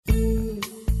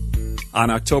On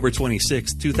October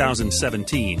 26,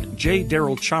 2017, J.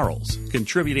 Daryl Charles,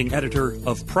 contributing editor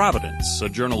of Providence, a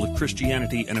journal of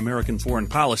Christianity and American foreign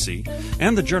policy,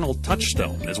 and the journal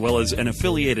Touchstone, as well as an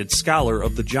affiliated scholar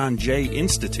of the John Jay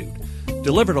Institute,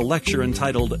 delivered a lecture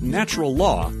entitled Natural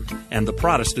Law and the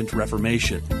Protestant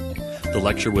Reformation. The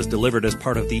lecture was delivered as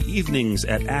part of the Evenings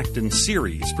at Acton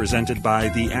series presented by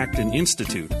the Acton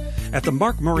Institute at the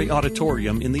Mark Murray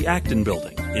Auditorium in the Acton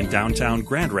Building in downtown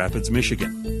Grand Rapids,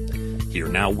 Michigan. Here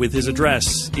now with his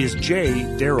address is J.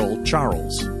 Daryl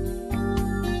Charles.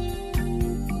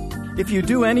 If you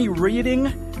do any reading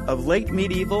of late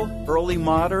medieval, early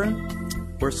modern,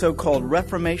 or so-called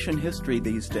Reformation history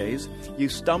these days, you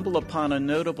stumble upon a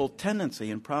notable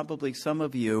tendency, and probably some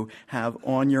of you have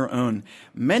on your own.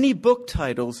 Many book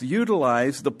titles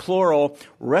utilize the plural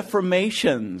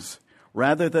reformations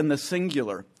rather than the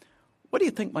singular. What do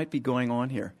you think might be going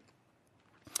on here?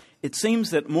 It seems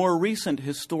that more recent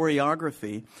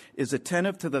historiography is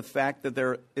attentive to the fact that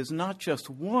there is not just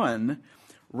one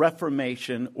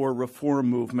Reformation or Reform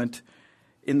movement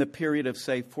in the period of,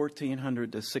 say,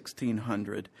 1400 to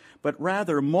 1600, but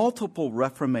rather multiple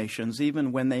Reformations,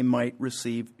 even when they might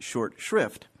receive short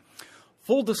shrift.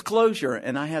 Full disclosure,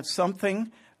 and I have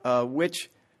something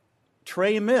which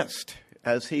Trey missed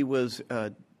as he was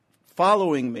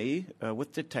following me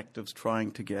with detectives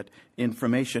trying to get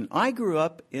information. I grew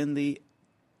up in the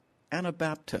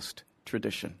Anabaptist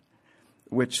tradition,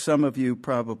 which some of you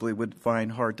probably would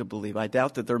find hard to believe. I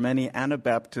doubt that there are many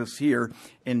Anabaptists here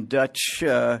in Dutch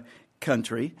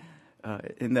country,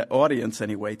 in the audience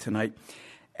anyway tonight.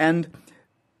 And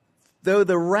though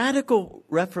the radical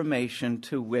Reformation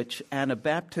to which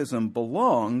Anabaptism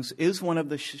belongs is one of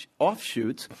the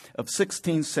offshoots of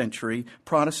 16th century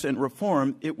Protestant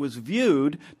reform, it was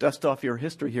viewed, dust off your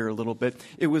history here a little bit,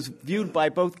 it was viewed by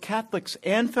both Catholics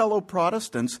and fellow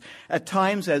Protestants at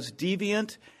times as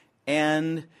deviant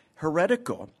and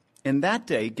heretical. In that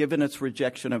day, given its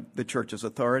rejection of the Church's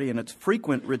authority and its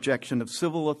frequent rejection of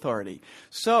civil authority.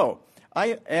 So,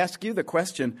 I ask you the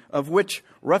question, of which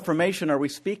Reformation are we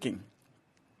speaking?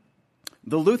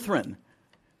 The Lutheran,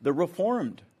 the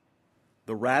Reformed,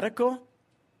 the Radical,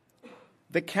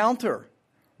 the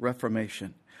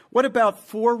Counter-Reformation. What about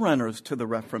forerunners to the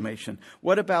Reformation?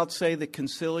 What about, say, the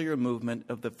conciliar movement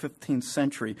of the 15th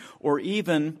century, or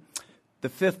even the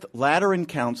Fifth Lateran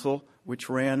Council, which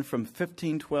ran from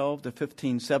 1512 to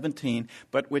 1517,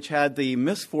 but which had the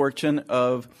misfortune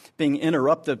of being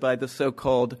interrupted by the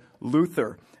so-called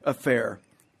Luther affair,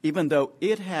 even though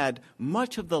it had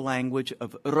much of the language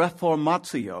of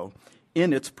reformatio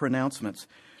in its pronouncements.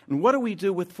 And what do we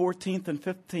do with 14th and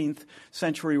 15th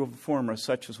century reformers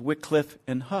such as Wycliffe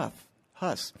and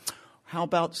Huss? How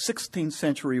about 16th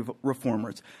century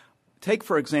reformers? Take,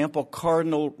 for example,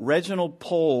 Cardinal Reginald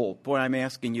Pole. Boy, I'm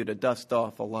asking you to dust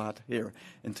off a lot here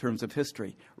in terms of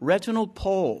history. Reginald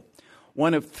Pole,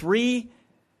 one of three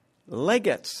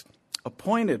legates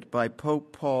appointed by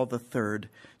Pope Paul III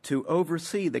to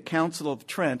oversee the Council of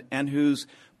Trent, and whose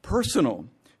personal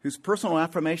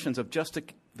affirmations of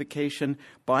justification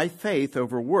by faith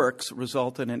over works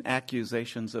resulted in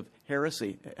accusations of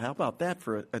heresy. How about that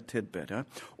for a tidbit, huh?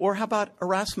 Or how about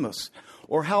Erasmus?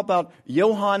 Or how about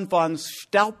Johann von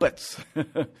Staupitz?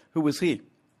 Who was he?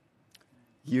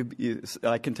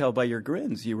 I can tell by your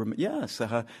grins. Yes,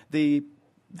 the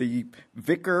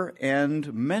vicar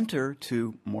and mentor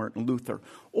to Martin Luther.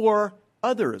 Or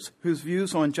others whose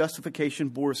views on justification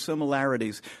bore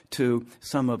similarities to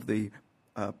some of the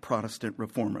Protestant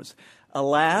reformers.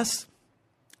 Alas,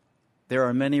 there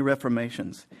are many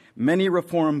reformations, many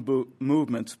reform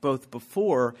movements, both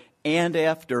before and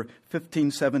after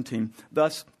 1517.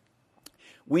 Thus,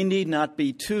 we need not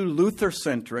be too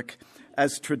Luther-centric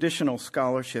as traditional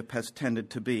scholarship has tended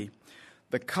to be.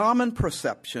 The common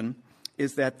perception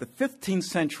is that the 15th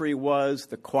century was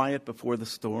the quiet before the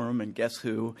storm, and guess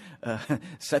who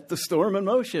set the storm in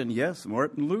motion? Yes,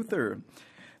 Martin Luther.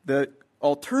 The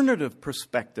alternative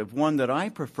perspective, one that I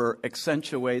prefer,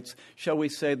 accentuates, shall we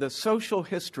say, the social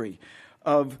history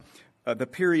of the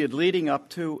period leading up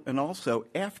to and also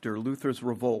after Luther's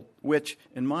revolt, which,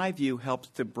 in my view, helps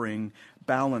to bring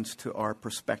balance to our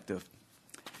perspective.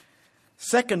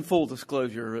 Second full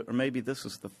disclosure, or maybe this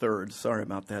is the third, sorry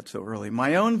about that so early.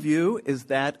 My own view is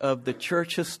that of the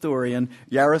church historian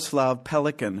Jaroslav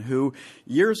Pelikan, who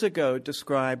years ago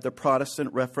described the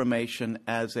Protestant Reformation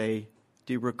as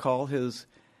do you recall his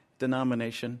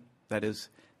denomination? That is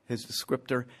his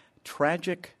descriptor,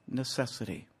 tragic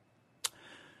necessity.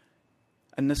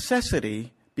 A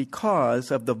necessity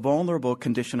because of the vulnerable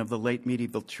condition of the late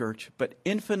medieval church, but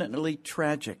infinitely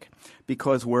tragic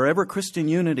because wherever Christian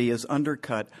unity is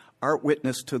undercut, our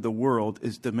witness to the world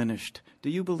is diminished. Do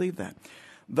you believe that?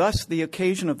 Thus, the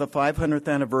occasion of the 500th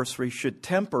anniversary should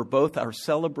temper both our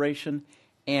celebration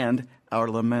and our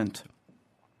lament.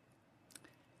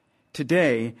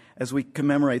 Today, as we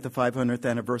commemorate the 500th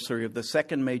anniversary of the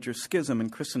second major schism in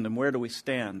Christendom, where do we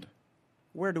stand?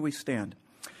 Where do we stand?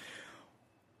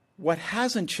 What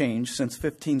hasn't changed since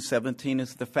 1517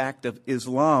 is the fact of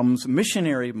Islam's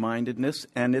missionary-mindedness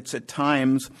and its at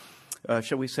times,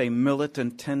 shall we say,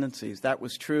 militant tendencies. That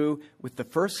was true with the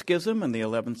first schism in the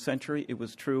 11th century. It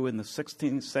was true in the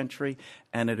 16th century,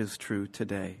 and it is true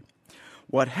today.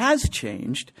 What has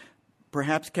changed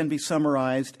perhaps can be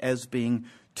summarized as being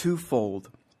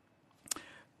twofold.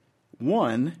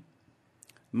 One,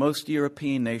 most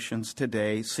European nations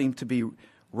today seem to be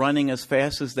running as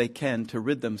fast as they can to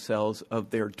rid themselves of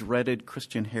their dreaded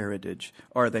Christian heritage,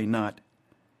 are they not?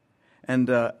 And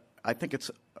I think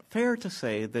it's fair to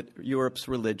say that Europe's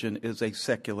religion is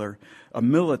a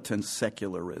militant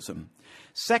secularism.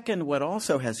 Second, what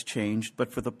also has changed,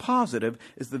 but for the positive,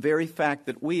 is the very fact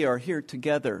that we are here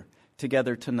together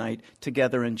tonight,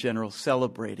 together in general,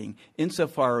 celebrating,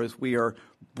 insofar as we are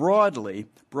broadly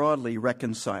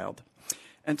reconciled.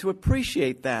 And to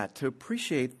appreciate that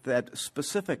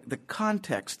specific, the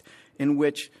context in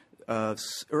which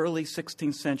early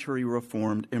 16th century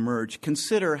Reformed emerged,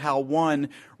 consider how one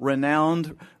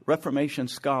renowned Reformation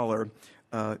scholar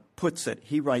puts it.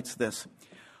 He writes this: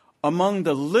 "Among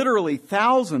the literally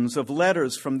thousands of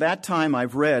letters from that time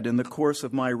I've read in the course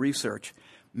of my research,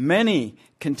 many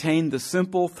contain the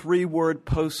simple three-word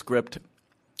postscript,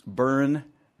 'burn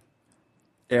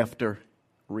after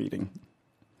reading.'"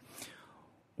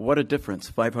 What a difference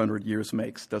 500 years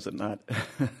makes, does it not?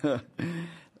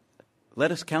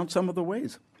 Let us count some of the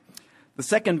ways. The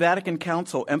Second Vatican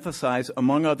Council emphasized,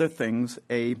 among other things,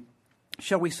 a,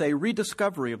 shall we say,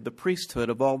 rediscovery of the priesthood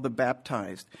of all the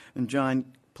baptized. And John,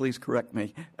 please correct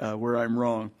me where I'm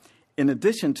wrong. In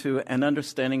addition to an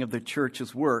understanding of the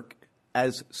church's work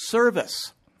as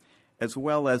service, as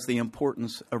well as the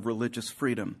importance of religious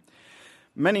freedom.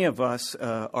 Many of us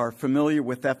are familiar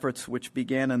with efforts which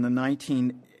began in the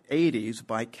 1980s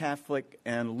by Catholic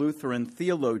and Lutheran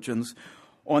theologians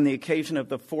on the occasion of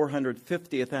the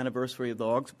 450th anniversary of the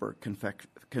Augsburg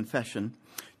Confession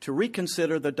to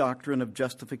reconsider the doctrine of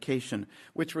justification,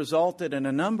 which resulted in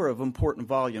a number of important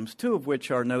volumes, two of which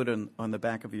are noted on the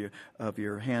back of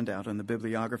your handout in the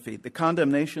bibliography: The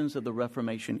Condemnations of the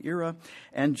Reformation Era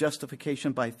and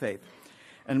Justification by Faith.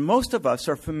 And most of us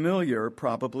are familiar,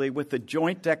 probably, with the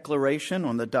joint declaration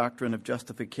on the doctrine of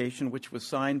justification, which was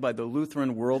signed by the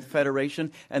Lutheran World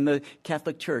Federation and the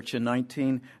Catholic Church in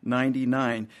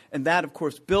 1999. And that, of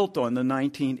course, built on the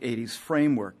 1980s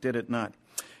framework, did it not?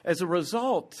 As a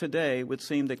result, today, it would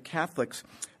seem that Catholics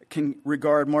can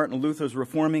regard Martin Luther's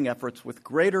reforming efforts with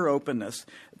greater openness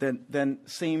than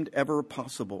seemed ever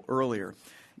possible earlier.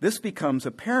 This becomes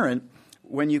apparent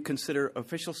when you consider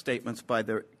official statements by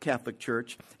the Catholic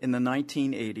Church in the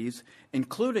 1980s,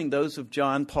 including those of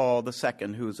John Paul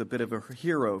II, who is a bit of a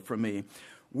hero for me,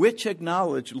 which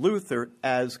acknowledged Luther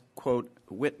as, quote,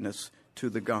 witness to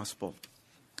the gospel.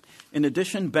 In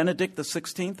addition, Benedict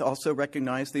XVI also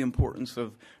recognized the importance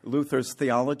of Luther's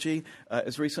theology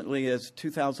as recently as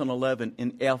 2011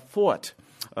 in Erfurt,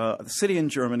 a city in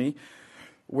Germany,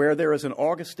 where there is an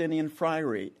Augustinian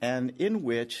friary, and in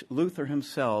which Luther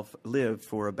himself lived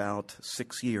for about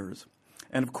 6 years.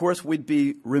 And of course, we'd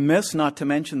be remiss not to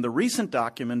mention the recent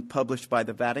document published by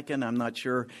the Vatican. I'm not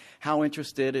sure how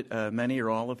interested many or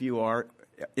all of you are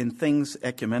in things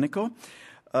ecumenical,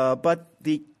 but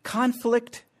the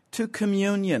Conflict to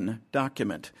Communion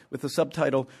document with the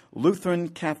subtitle Lutheran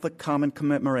Catholic Common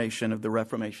Commemoration of the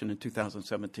Reformation in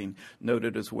 2017,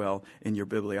 noted as well in your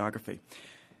bibliography.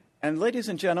 And ladies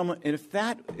and gentlemen, if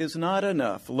that is not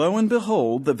enough, lo and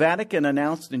behold, the Vatican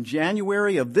announced in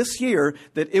January of this year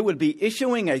that it would be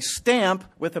issuing a stamp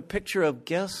with a picture of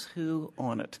guess who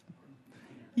on it.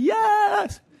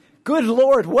 Yes! Good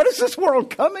Lord, what is this world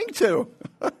coming to?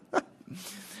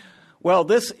 Well,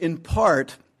 this in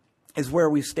part is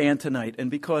where we stand tonight. And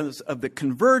because of the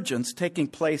convergence taking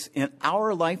place in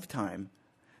our lifetime,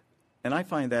 and I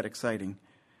find that exciting,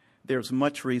 there's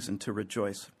much reason to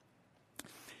rejoice.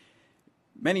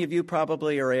 Many of you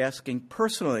probably are asking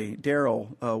personally,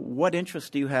 Daryl, what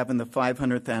interest do you have in the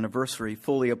 500th anniversary,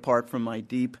 fully apart from my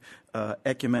deep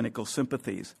ecumenical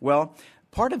sympathies? Well,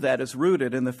 part of that is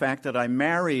rooted in the fact that I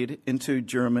married into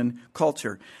German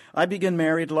culture. I began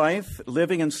married life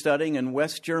living and studying in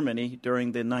West Germany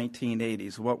during the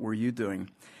 1980s. What were you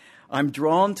doing? I'm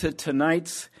drawn to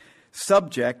tonight's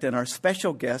subject and our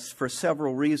special guest for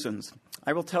several reasons.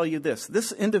 I will tell you this.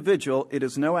 This individual, it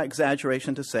is no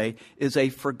exaggeration to say, is a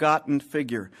forgotten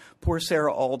figure. Poor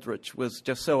Sarah Aldrich was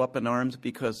just so up in arms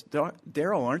because,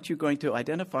 Daryl, aren't you going to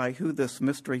identify who this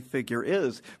mystery figure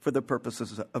is for the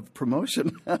purposes of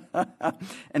promotion?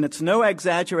 And it's no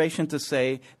exaggeration to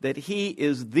say that he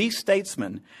is the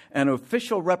statesman and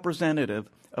official representative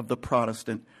of the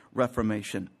Protestant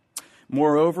Reformation.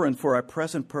 Moreover, and for our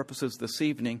present purposes this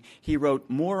evening, he wrote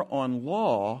more on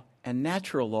law and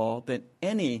natural law than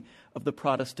any of the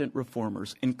Protestant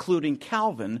reformers, including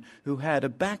Calvin, who had a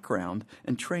background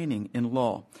and training in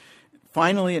law.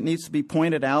 Finally, it needs to be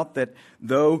pointed out that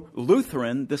though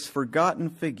Lutheran, this forgotten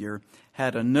figure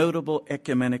had a notable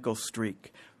ecumenical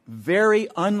streak, very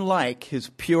unlike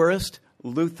his purest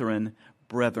Lutheran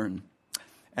brethren.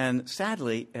 And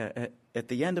sadly, at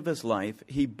the end of his life,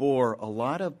 he bore a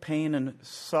lot of pain and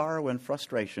sorrow and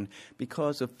frustration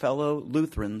because of fellow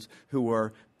Lutherans who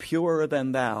were purer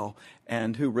than thou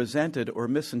and who resented or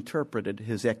misinterpreted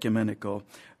his ecumenical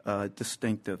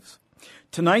distinctives.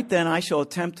 Tonight, then, I shall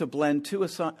attempt to blend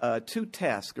two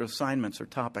tasks or assignments or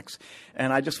topics.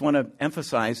 And I just want to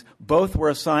emphasize, both were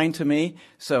assigned to me.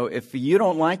 So if you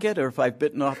don't like it or if I've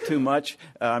bitten off too much,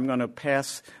 I'm going to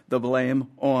pass the blame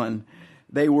on.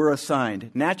 They were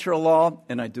assigned natural law,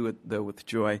 and I do it, though, with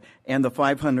joy, and the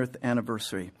 500th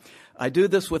anniversary. I do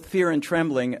this with fear and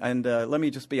trembling, and let me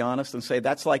just be honest and say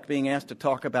that's like being asked to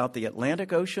talk about the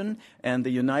Atlantic Ocean and the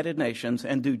United Nations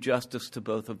and do justice to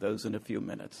both of those in a few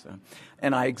minutes.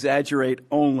 And I exaggerate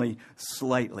only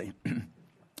slightly.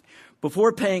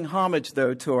 Before paying homage,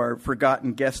 though, to our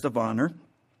forgotten guest of honor,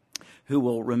 who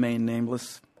will remain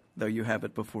nameless, though you have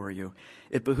it before you,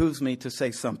 it behooves me to say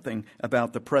something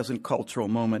about the present cultural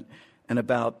moment and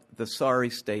about the sorry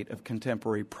state of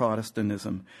contemporary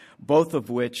Protestantism, both of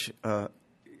which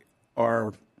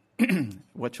are,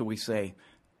 what shall we say,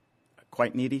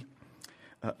 quite needy.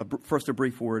 First, a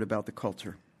brief word about the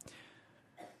culture.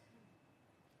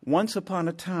 Once upon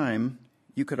a time,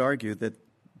 you could argue that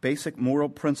basic moral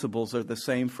principles are the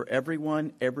same for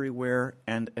everyone, everywhere,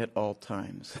 and at all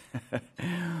times.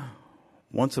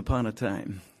 Once upon a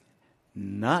time.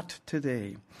 Not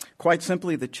today. Quite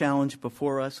simply, the challenge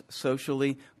before us,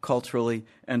 socially, culturally,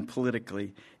 and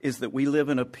politically, is that we live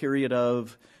in a period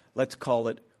of, let's call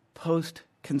it,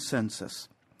 post-consensus.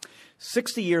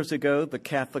 60 years ago, the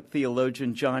Catholic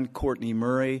theologian John Courtney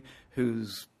Murray,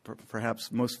 whose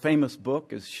perhaps most famous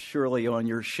book is surely on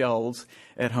your shelves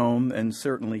at home and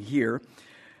certainly here,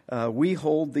 we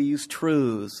hold these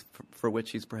truths for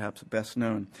which he's perhaps best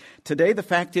known. Today, the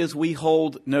fact is we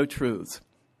hold no truths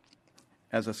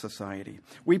as a society.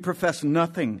 We profess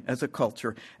nothing as a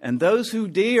culture. And those who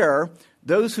dare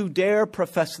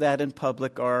profess that in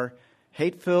public are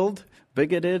hate-filled,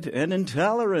 bigoted, and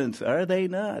intolerant, are they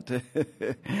not?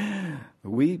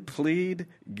 We plead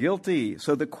guilty.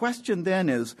 So the question then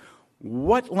is,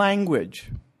 what language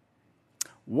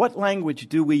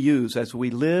do we use as we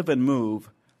live and move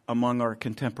among our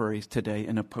contemporaries today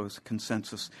in a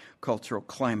post-consensus cultural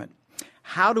climate?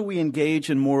 How do we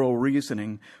engage in moral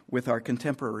reasoning with our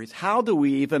contemporaries? How do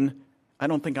we even, I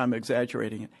don't think I'm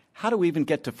exaggerating it, how do we even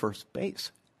get to first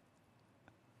base?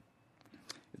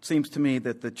 It seems to me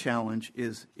that the challenge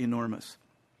is enormous.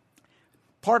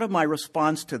 Part of my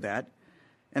response to that,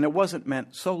 and it wasn't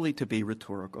meant solely to be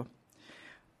rhetorical,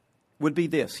 would be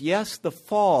this. Yes, the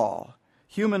fall,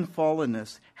 human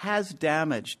fallenness, has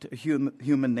damaged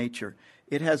human nature.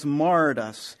 It has marred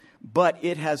us, but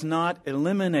it has not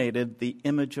eliminated the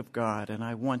image of God, and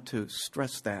I want to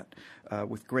stress that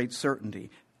with great certainty.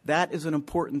 That is an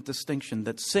important distinction,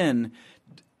 that sin,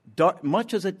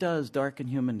 much as it does darken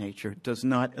human nature, does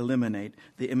not eliminate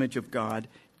the image of God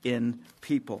in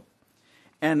people.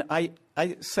 And I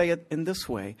say it in this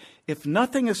way. If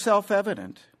nothing is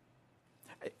self-evident,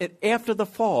 after the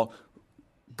fall,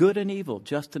 good and evil,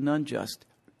 just and unjust,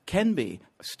 can be,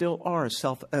 still are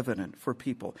self-evident for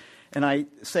people. And I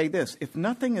say this, if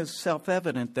nothing is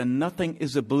self-evident, then nothing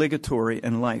is obligatory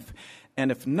in life.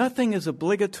 And if nothing is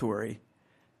obligatory,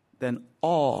 then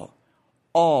all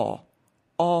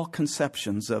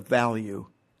conceptions of value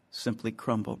simply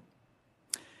crumble.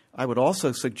 I would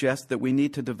also suggest that we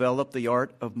need to develop the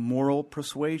art of moral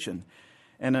persuasion.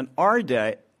 And in our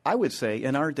day, I would say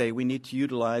in our day we need to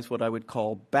utilize what I would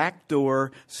call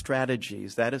backdoor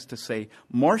strategies. That is to say,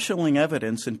 marshaling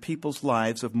evidence in people's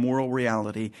lives of moral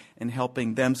reality and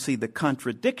helping them see the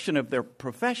contradiction of their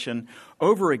profession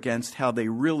over against how they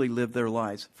really live their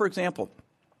lives. For example,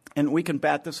 and we can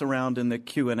bat this around in the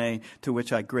Q&A to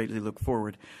which I greatly look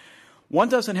forward. One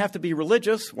doesn't have to be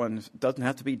religious, one doesn't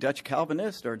have to be Dutch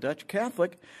Calvinist or Dutch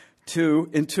Catholic to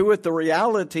intuit the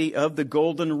reality of the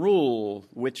golden rule,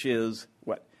 which is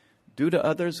what? Do to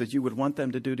others as you would want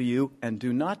them to do to you, and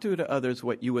do not do to others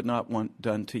what you would not want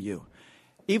done to you.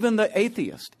 Even the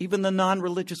atheist, even the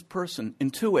non-religious person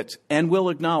intuits and will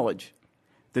acknowledge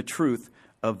the truth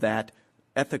of that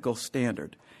ethical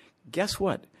standard. Guess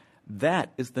what?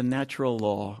 That is the natural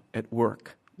law at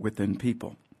work within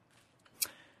people.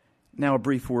 Now a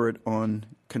brief word on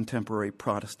contemporary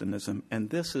Protestantism, and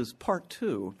this is part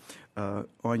 2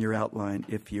 on your outline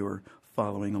if you're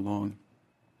following along.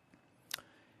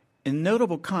 In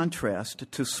notable contrast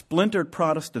to splintered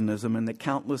Protestantism and the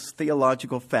countless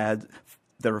theological fads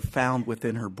that are found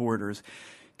within her borders,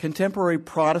 contemporary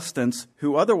Protestants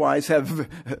who otherwise have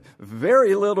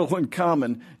very little in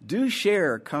common do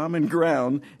share common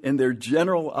ground in their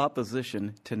general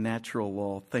opposition to natural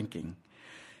law thinking.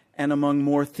 And among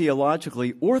more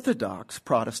theologically orthodox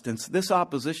Protestants, this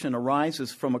opposition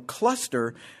arises from a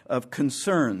cluster of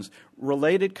concerns,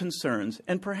 related concerns,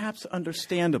 and perhaps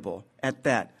understandable at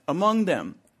that. Among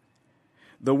them,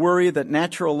 the worry that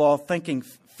natural law thinking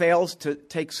fails to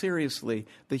take seriously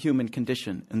the human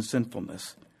condition and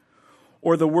sinfulness,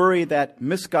 or the worry that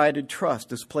misguided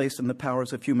trust is placed in the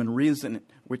powers of human reason,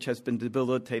 which has been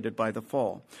debilitated by the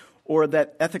fall, or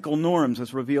that ethical norms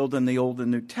as revealed in the Old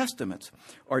and New Testaments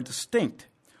are distinct,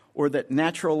 or that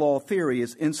natural law theory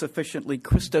is insufficiently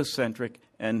Christocentric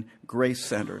and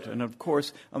grace-centered. And of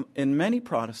course, in many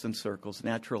Protestant circles,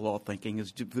 natural law thinking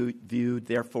is viewed,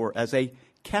 therefore, as a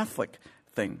Catholic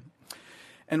thing.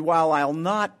 And while I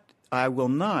will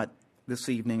not this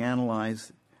evening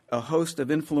analyze a host of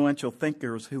influential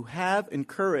thinkers who have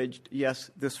encouraged,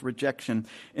 yes, this rejection.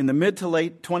 In the mid to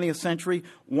late 20th century,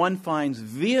 one finds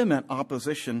vehement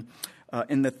opposition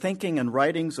in the thinking and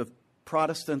writings of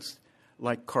Protestants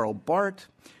like Karl Barth,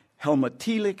 Helmut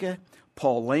Thielicke,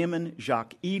 Paul Lehmann,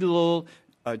 Jacques Ellul,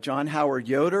 John Howard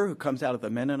Yoder, who comes out of the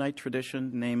Mennonite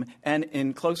tradition, and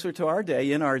in closer to our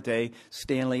day,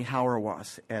 Stanley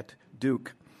Hauerwas at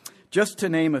Duke. Just to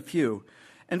name a few.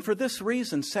 And for this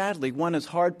reason, sadly, one is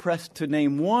hard-pressed to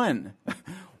name one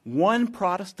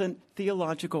Protestant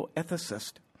theological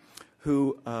ethicist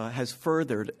who has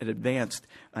furthered and advanced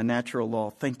a natural law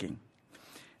thinking.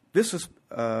 This is,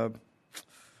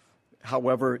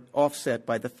 however, offset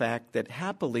by the fact that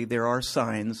happily there are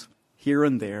signs here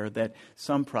and there that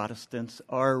some Protestants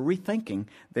are rethinking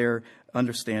their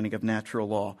understanding of natural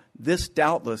law. This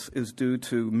doubtless is due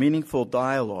to meaningful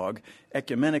dialogue,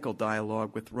 ecumenical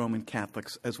dialogue with Roman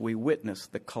Catholics as we witness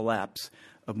the collapse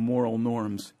of moral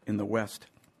norms in the West.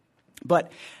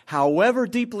 But however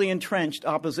deeply entrenched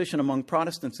opposition among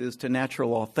Protestants is to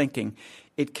natural law thinking,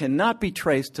 it cannot be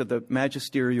traced to the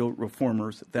magisterial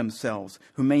reformers themselves,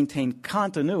 who maintain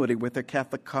continuity with their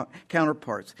Catholic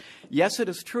counterparts. Yes, it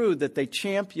is true that they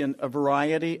champion a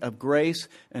variety of grace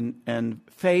and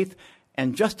faith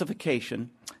and justification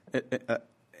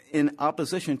in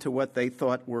opposition to what they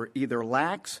thought were either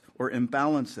lacks or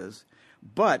imbalances,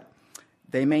 but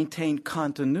they maintain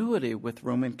continuity with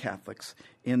Roman Catholics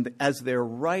as their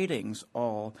writings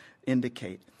all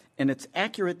indicate. And it's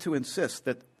accurate to insist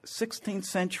that 16th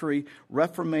century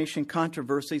Reformation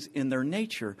controversies in their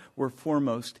nature were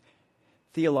foremost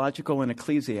theological and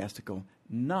ecclesiastical,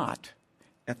 not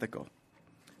ethical.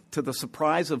 To the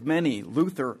surprise of many,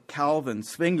 Luther, Calvin,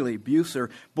 Zwingli, Bucer,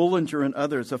 Bullinger, and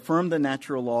others affirmed the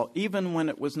natural law even when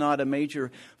it was not a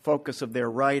major focus of their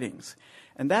writings.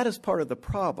 And that is part of the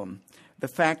problem. The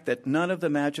fact that none of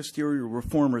the magisterial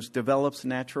reformers develops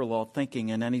natural law thinking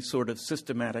in any sort of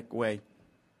systematic way,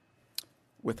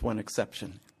 with one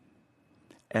exception.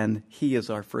 And he is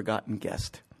our forgotten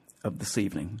guest of this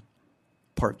evening,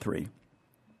 part 3.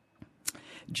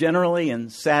 Generally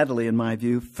and sadly, in my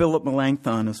view, Philip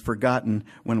Melanchthon is forgotten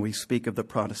when we speak of the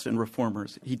Protestant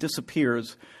reformers. He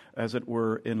disappears, as it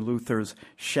were, in Luther's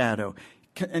shadow.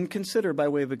 And consider, by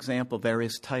way of example,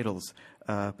 various titles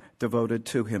devoted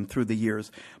to him through the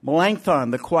years.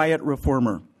 Melanchthon, the quiet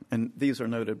reformer. And these are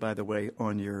noted, by the way,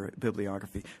 on your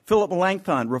bibliography. Philip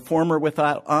Melanchthon, reformer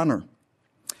without honor.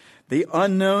 The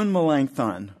unknown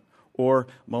Melanchthon, or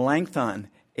Melanchthon,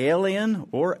 alien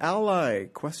or ally, ?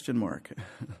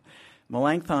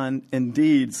 Melanchthon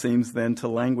indeed seems then to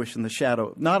languish in the shadow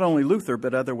of not only Luther,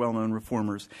 but other well-known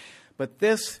reformers. But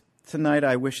this, tonight,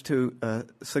 I wish to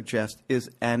suggest, is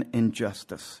an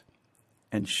injustice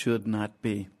and should not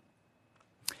be.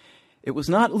 It was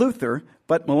not Luther,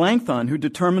 but Melanchthon who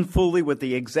determined fully what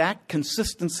the exact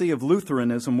consistency of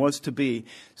Lutheranism was to be,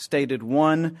 stated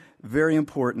one very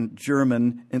important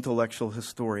German intellectual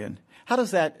historian. How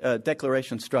does that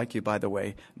declaration strike you, by the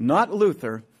way? Not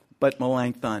Luther, but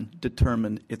Melanchthon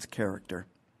determined its character.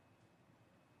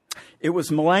 It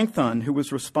was Melanchthon who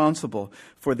was responsible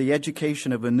for the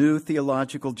education of a new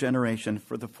theological generation,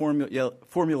 for the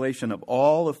formulation of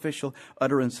all official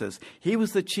utterances. He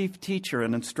was the chief teacher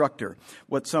and instructor,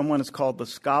 what someone has called the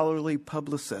scholarly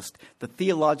publicist, the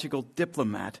theological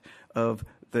diplomat of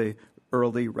the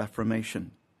early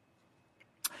Reformation.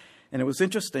 And it was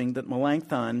interesting that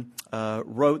Melanchthon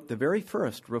wrote the very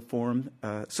first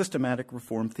systematic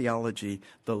Reform theology,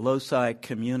 the Loci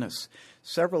Communis,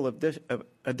 several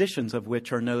editions of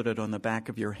which are noted on the back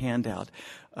of your handout.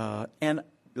 And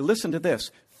listen to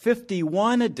this,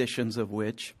 51 editions of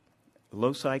which,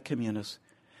 Loci Communis,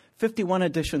 51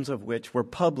 editions of which were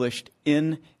published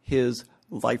in his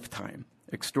lifetime.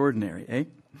 Extraordinary, eh?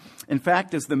 In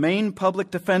fact, as the main public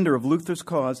defender of Luther's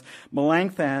cause,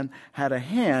 Melanchthon had a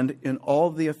hand in all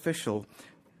the official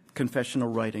confessional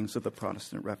writings of the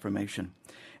Protestant Reformation.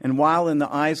 And while in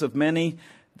the eyes of many,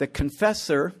 the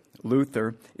confessor,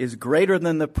 Luther, is greater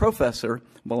than the professor,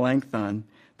 Melanchthon,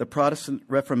 the Protestant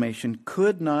Reformation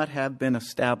could not have been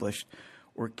established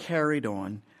or carried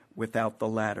on without the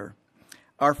latter.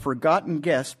 Our forgotten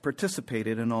guest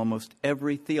participated in almost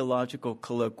every theological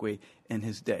colloquy in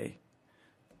his day.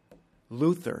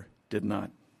 Luther did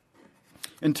not.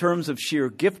 In terms of sheer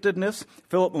giftedness,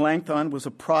 Philip Melanchthon was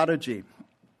a prodigy.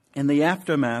 In the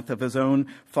aftermath of his own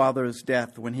father's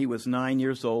death when he was 9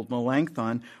 years old,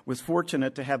 Melanchthon was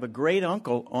fortunate to have a great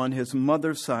uncle on his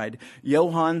mother's side,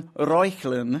 Johann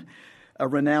Reuchlin, a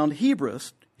renowned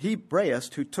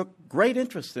Hebraist who took great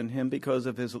interest in him because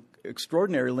of his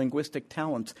extraordinary linguistic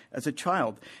talents as a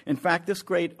child. In fact, this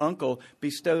great uncle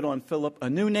bestowed on Philip a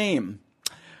new name.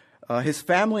 His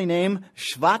family name,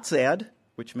 Schwarzerd,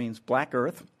 which means black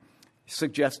earth,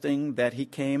 suggesting that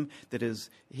his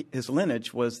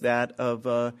lineage was that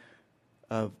of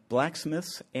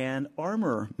blacksmiths and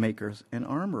armor makers and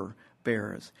armor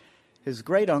bearers. His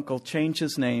great uncle changed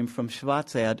his name from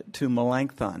Schwarzerd to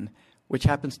Melanchthon, which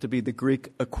happens to be the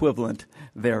Greek equivalent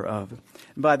thereof.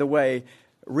 And by the way,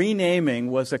 renaming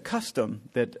was a custom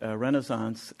that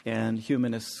Renaissance and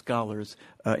humanist scholars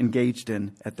engaged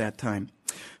in at that time.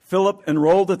 Philip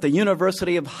enrolled at the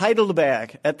University of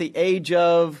Heidelberg at the age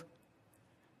of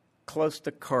close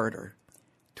to Carter,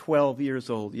 12 years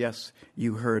old. Yes,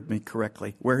 you heard me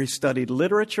correctly. Where he studied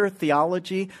literature,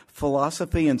 theology,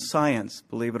 philosophy, and science,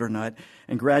 believe it or not,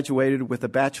 and graduated with a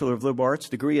Bachelor of Liberal Arts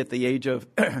degree at the age of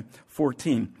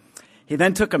 14. He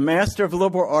then took a Master of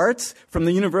Liberal Arts from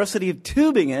the University of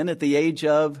Tübingen at the age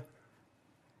of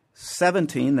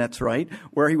 17, that's right,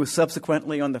 where he was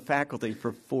subsequently on the faculty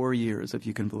for 4 years, if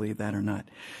you can believe that or not.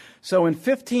 So in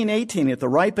 1518, at the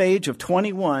ripe age of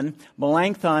 21,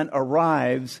 Melanchthon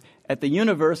arrives at the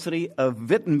University of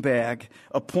Wittenberg,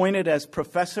 appointed as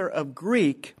professor of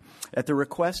Greek at the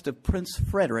request of Prince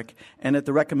Frederick and at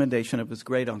the recommendation of his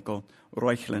great-uncle,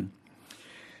 Reuchlin.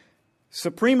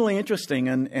 Supremely interesting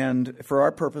and for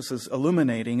our purposes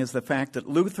illuminating is the fact that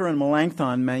Luther and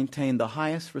Melanchthon maintained the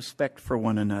highest respect for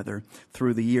one another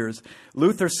through the years.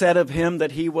 Luther said of him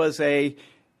that he was a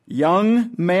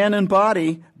young man in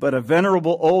body, but a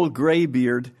venerable old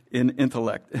graybeard in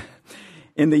intellect.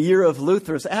 In the year of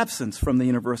Luther's absence from the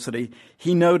university,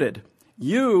 he noted,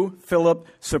 "You, Philip,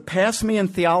 surpass me in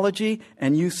theology,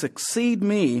 and you succeed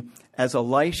me as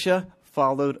Elisha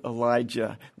followed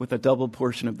Elijah," with a double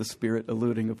portion of the Spirit,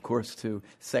 alluding, of course, to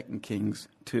 2 Kings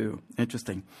 2.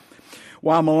 Interesting.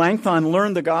 While Melanchthon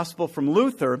learned the gospel from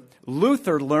Luther,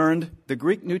 Luther learned the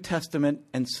Greek New Testament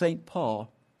and St.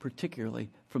 Paul, particularly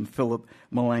from Philip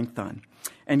Melanchthon.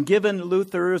 And given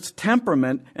Luther's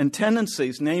temperament and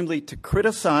tendencies, namely to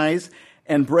criticize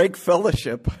and break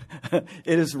fellowship,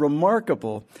 it is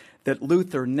remarkable that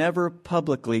Luther never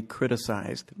publicly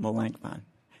criticized Melanchthon.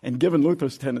 And given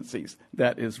Luther's tendencies,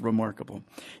 that is remarkable.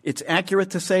 It's accurate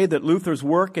to say that Luther's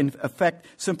work and effect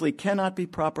simply cannot be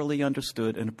properly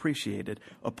understood and appreciated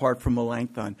apart from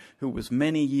Melanchthon, who was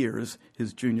many years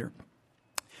his junior.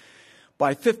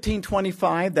 By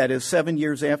 1525, that is 7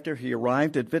 years after he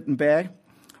arrived at Wittenberg,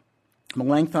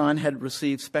 Melanchthon had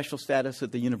received special status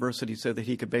at the university so that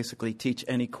he could basically teach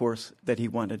any course that he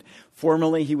wanted.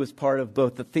 Formerly, he was part of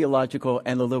both the theological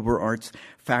and the liberal arts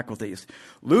faculties.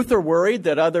 Luther worried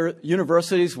that other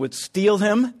universities would steal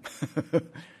him.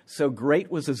 So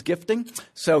great was his gifting.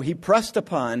 So he pressed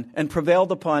upon and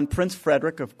prevailed upon Prince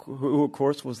Frederick, who of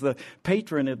course was the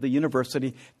patron of the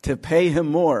university, to pay him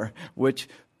more, which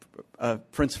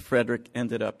Prince Frederick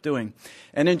ended up doing.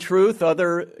 And in truth,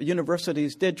 other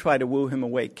universities did try to woo him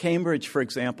away. Cambridge, for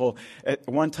example, at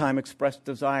one time expressed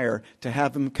desire to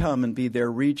have him come and be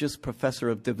their Regius Professor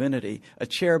of Divinity, a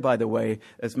chair, by the way,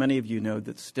 as many of you know,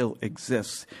 that still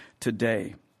exists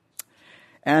today.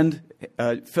 And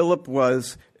Philip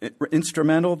was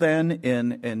instrumental then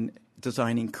in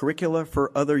designing curricula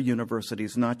for other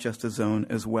universities, not just his own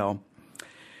as well.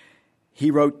 He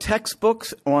wrote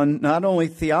textbooks on not only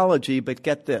theology, but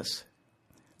get this,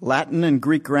 Latin and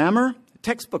Greek grammar,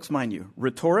 textbooks, mind you,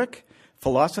 rhetoric,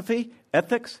 philosophy,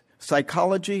 ethics,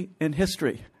 psychology, and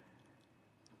history.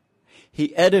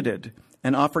 He edited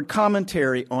and offered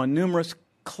commentary on numerous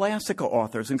classical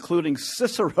authors, including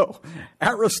Cicero,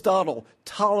 Aristotle,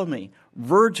 Ptolemy,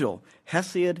 Virgil,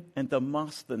 Hesiod, and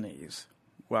Demosthenes.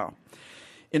 Wow.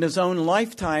 In his own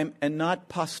lifetime, and not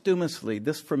posthumously,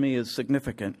 this for me is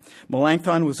significant,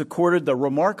 Melanchthon was accorded the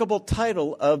remarkable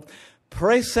title of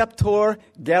Praeceptor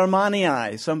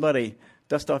Germaniae. Somebody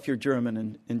dust off your German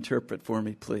and interpret for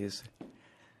me, please.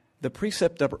 The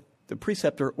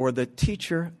preceptor or the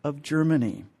teacher of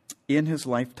Germany in his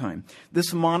lifetime.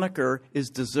 This moniker is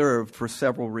deserved for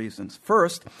several reasons.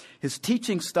 First, his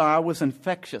teaching style was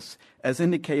infectious, as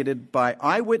indicated by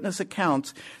eyewitness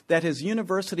accounts that his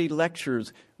university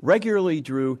lectures regularly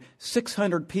drew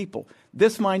 600 people.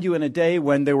 This, mind you, in a day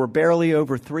when there were barely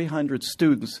over 300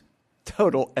 students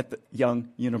total at the young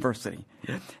university.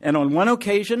 And on one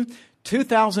occasion,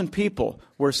 2,000 people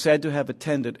were said to have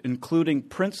attended, including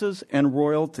princes and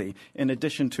royalty, in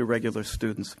addition to regular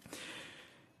students.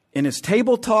 In his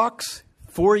table talks,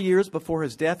 4 years before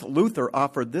his death, Luther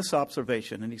offered this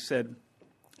observation, and he said,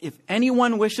 if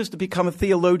anyone wishes to become a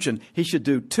theologian, he should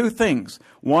do two things.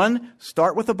 One,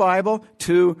 start with the Bible.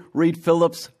 Two, read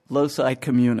Philip's Loci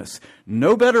Communis.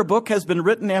 No better book has been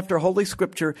written after Holy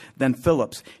Scripture than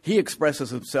Philip's. He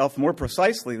expresses himself more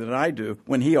precisely than I do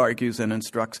when he argues and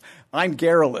instructs. I'm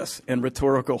garrulous and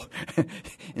rhetorical.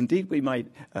 Indeed, we might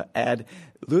add,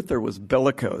 Luther was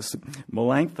bellicose.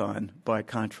 Melanchthon, by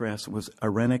contrast, was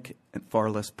irenic and far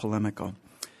less polemical.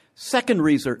 Second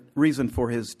reason for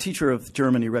his teacher of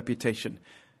Germany reputation,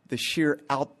 the sheer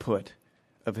output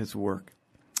of his work,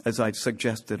 as I've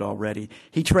suggested already.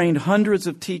 He trained hundreds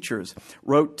of teachers,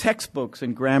 wrote textbooks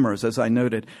and grammars, as I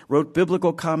noted, wrote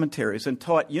biblical commentaries, and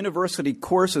taught university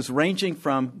courses ranging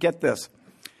from, get this,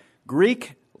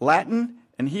 Greek, Latin,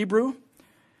 and Hebrew,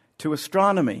 to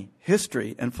astronomy,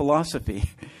 history, and philosophy,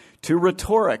 to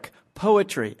rhetoric,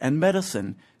 poetry, and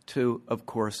medicine, to, of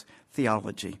course,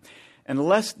 theology. And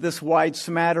lest this wide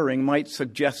smattering might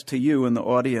suggest to you in the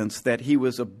audience that he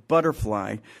was a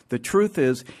butterfly, the truth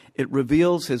is it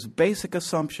reveals his basic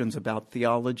assumptions about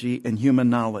theology and human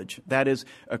knowledge. That is,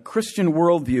 a Christian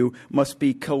worldview must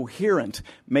be coherent,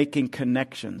 making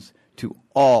connections to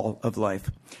all of life.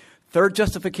 Third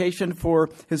justification for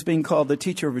his being called the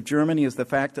teacher of Germany is the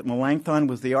fact that Melanchthon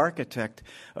was the architect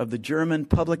of the German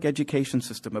public education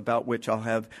system, about which I'll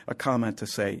have a comment to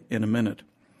say in a minute.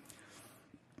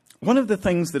 One of the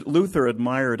things that Luther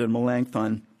admired in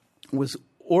Melanchthon was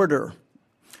order.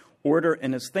 Order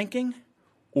in his thinking,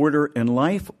 order in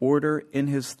life, order in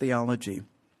his theology.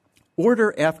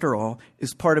 Order, after all,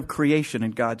 is part of creation in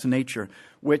God's nature,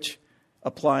 which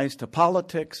applies to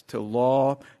politics, to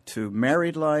law, to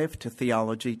married life, to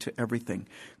theology, to everything.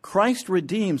 Christ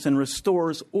redeems and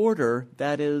restores order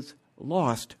that is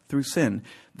lost through sin.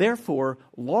 Therefore,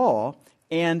 law,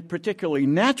 and particularly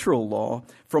natural law,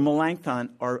 for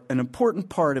Melanchthon are an important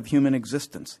part of human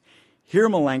existence. Here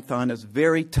Melanchthon is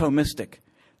very Thomistic.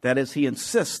 That is, he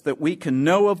insists that we can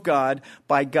know of God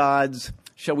by God's,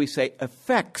 shall we say,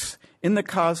 effects in the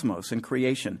cosmos and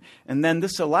creation. And then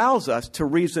this allows us to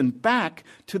reason back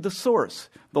to the source,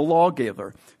 the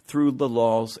lawgiver, through the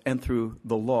laws and through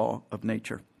the law of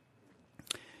nature.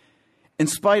 In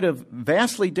spite of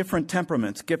vastly different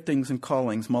temperaments, giftings, and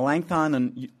callings, Melanchthon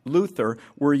and Luther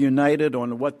were united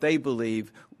on what they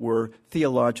believe were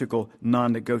theological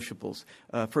non-negotiables.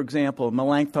 For example,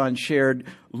 Melanchthon shared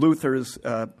Luther's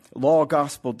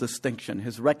law-gospel distinction,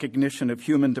 his recognition of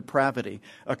human depravity,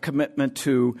 a commitment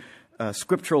to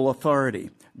scriptural authority,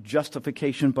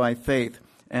 justification by faith,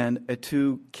 and a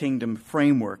two-kingdom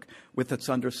framework with its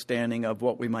understanding of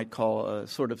what we might call a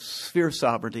sort of sphere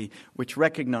sovereignty, which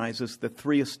recognizes the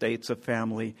three estates of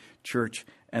family, church,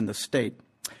 and the state.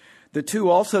 The two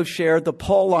also shared the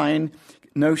Pauline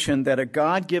notion that a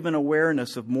God-given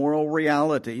awareness of moral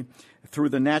reality through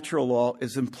the natural law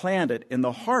is implanted in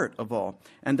the heart of all,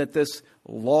 and that this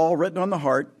law written on the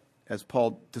heart, as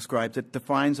Paul describes it,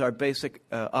 defines our basic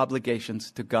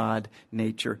obligations to God,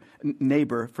 nature,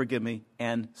 neighbor,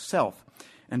 and self.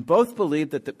 And both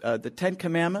believed that the Ten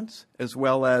Commandments, as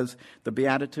well as the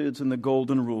Beatitudes and the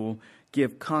Golden Rule,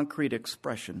 give concrete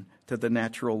expression to the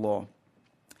natural law.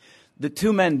 The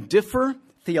two men differ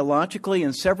theologically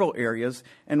in several areas,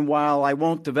 and while I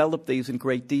won't develop these in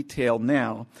great detail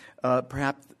now,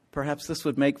 perhaps this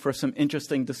would make for some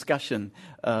interesting discussion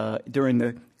during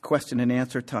the question and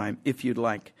answer time, if you'd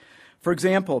like. For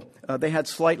example, they had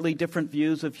slightly different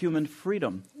views of human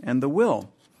freedom and the will.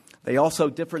 They also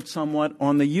differed somewhat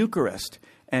on the Eucharist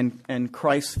and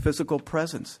Christ's physical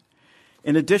presence.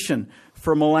 In addition,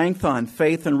 for Melanchthon,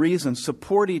 faith and reason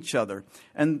support each other,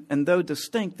 and though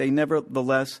distinct, they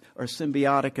nevertheless are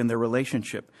symbiotic in their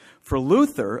relationship. For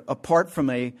Luther, apart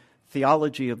from a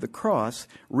theology of the cross,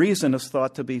 reason is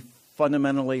thought to be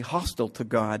fundamentally hostile to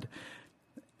God.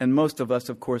 And most of us,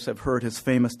 of course, have heard his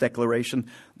famous declaration,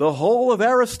 "The whole of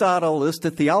Aristotle is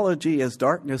to theology as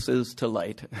darkness is to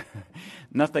light."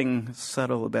 Nothing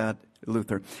subtle about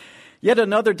Luther. Yet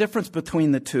another difference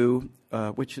between the two,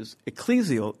 which is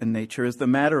ecclesial in nature, is the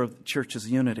matter of the church's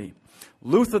unity.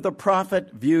 Luther the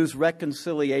prophet views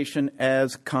reconciliation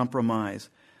as compromise.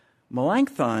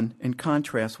 Melanchthon, in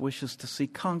contrast, wishes to see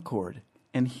concord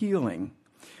and healing,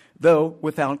 though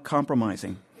without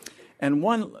compromising. And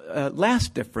one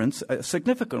last difference, a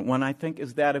significant one, I think,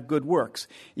 is that of good works.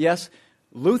 Yes,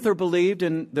 Luther believed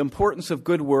in the importance of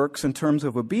good works in terms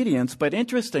of obedience, but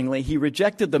interestingly, he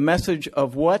rejected the message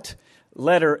of what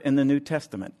letter in the New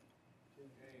Testament?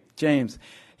 James.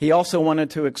 He also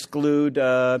wanted to exclude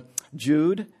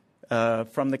Jude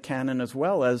from the canon as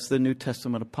well as the New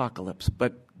Testament Apocalypse.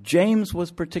 But James was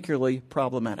particularly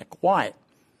problematic. Why?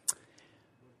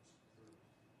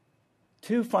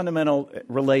 Two fundamental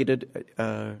related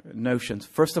notions.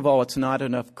 First of all, it's not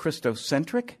enough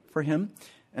Christocentric for him.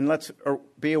 And let's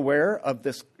be aware of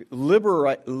this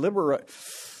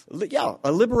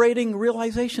a liberating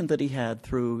realization that he had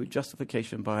through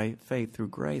justification by faith through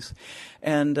grace.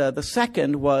 And the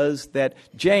second was that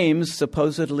James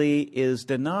supposedly is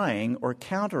denying or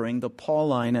countering the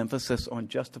Pauline emphasis on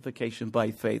justification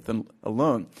by faith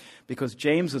alone. Because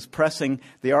James is pressing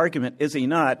the argument, is he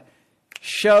not?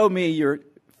 Show me your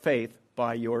faith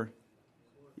by your,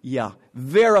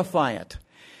 verify it.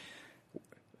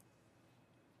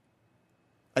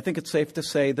 I think it's safe to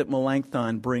say that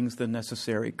Melanchthon brings the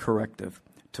necessary corrective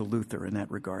to Luther in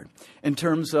that regard. In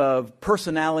terms of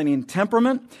personality and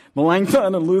temperament,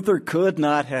 Melanchthon and Luther could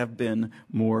not have been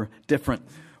more different.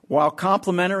 While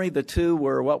complementary, the two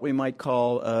were what we might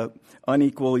call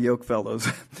unequal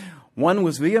yokefellows. One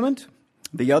was vehement,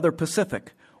 the other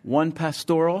pacific. One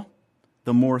pastoral,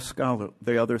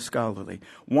 the other scholarly.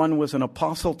 One was an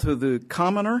apostle to the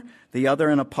commoner, the other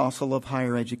an apostle of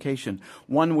higher education.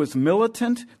 One was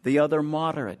militant, the other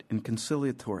moderate and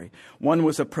conciliatory. One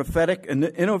was a prophetic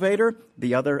innovator,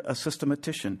 the other a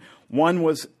systematician. One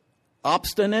was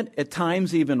obstinate, at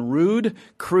times even rude,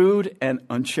 crude, and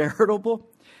uncharitable.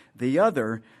 The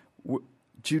other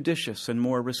judicious and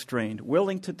more restrained,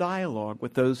 willing to dialogue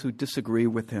with those who disagree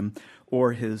with him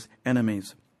or his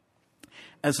enemies.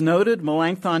 As noted,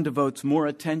 Melanchthon devotes more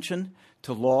attention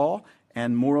to law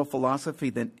and moral philosophy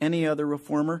than any other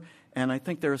reformer, and I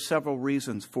think there are several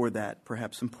reasons for that,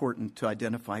 perhaps important to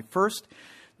identify. First,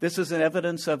 this is an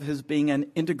evidence of his being an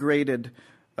integrated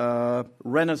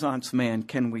Renaissance man,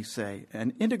 can we say,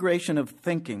 an integration of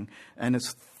thinking and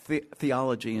his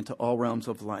theology into all realms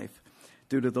of life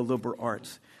due to the liberal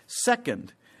arts.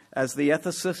 Second, as the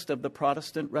ethicist of the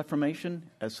Protestant Reformation,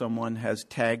 as someone has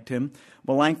tagged him,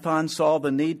 Melanchthon saw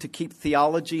the need to keep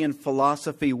theology and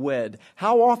philosophy wed.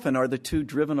 How often are the two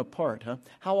driven apart?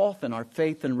 How often are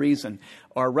faith and reason,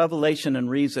 are revelation and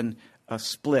reason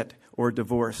split or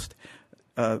divorced?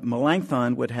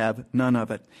 Melanchthon would have none of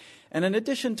it. And in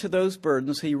addition to those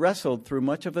burdens, he wrestled through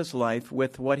much of his life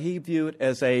with what he viewed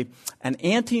as an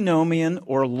antinomian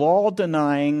or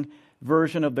law-denying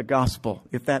version of the gospel,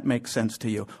 if that makes sense to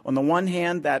you. On the one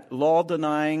hand, that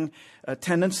law-denying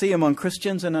tendency among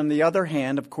Christians, and on the other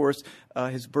hand, of course,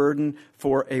 his burden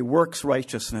for a works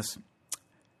righteousness.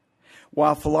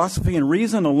 While philosophy and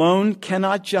reason alone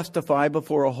cannot justify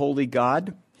before a holy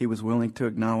God, he was willing to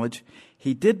acknowledge,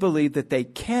 he did believe that they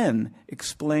can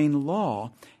explain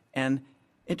law and,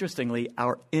 interestingly,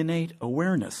 our innate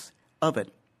awareness of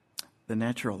it, the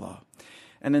natural law.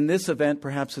 And in this event,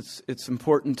 perhaps it's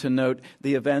important to note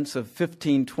the events of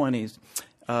 1520s,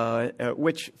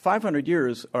 which 500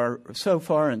 years are so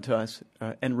foreign to us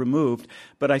and removed.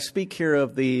 But I speak here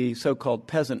of the so-called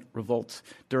peasant revolts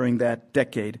during that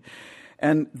decade.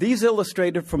 And these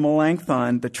illustrated for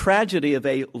Melanchthon the tragedy of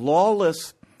a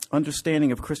lawless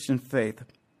understanding of Christian faith.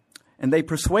 And they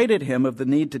persuaded him of the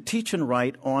need to teach and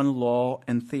write on law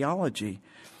and theology.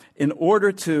 in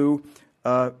order to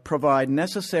provide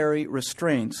necessary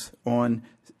restraints on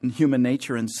human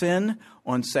nature and sin,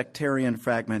 on sectarian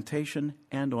fragmentation,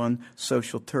 and on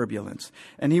social turbulence.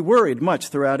 And he worried much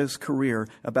throughout his career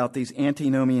about these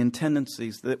antinomian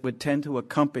tendencies that would tend to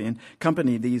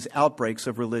accompany these outbreaks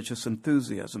of religious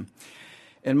enthusiasm.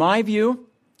 In my view,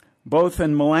 both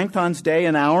in Melanchthon's day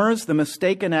and ours, the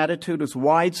mistaken attitude is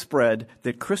widespread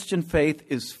that Christian faith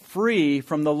is free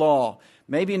from the law.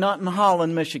 Maybe not in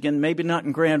Holland, Michigan, maybe not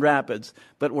in Grand Rapids,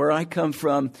 but where I come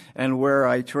from and where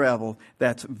I travel,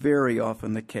 that's very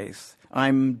often the case.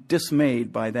 I'm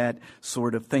dismayed by that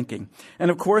sort of thinking.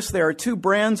 And of course, there are two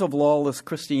brands of lawless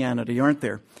Christianity, aren't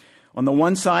there? On the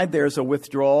one side, there's a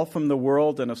withdrawal from the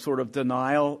world and a sort of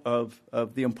denial of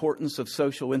the importance of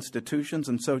social institutions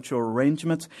and social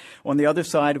arrangements. On the other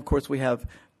side, of course, we have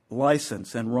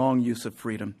license and wrong use of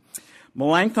freedom.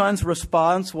 Melanchthon's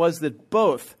response was that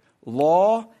both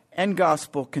law and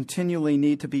gospel continually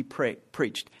need to be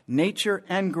preached. Nature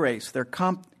and grace, they're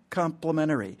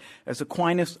complementary. As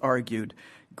Aquinas argued,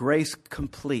 grace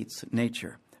completes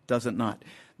nature, does it not?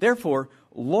 Therefore,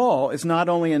 law is not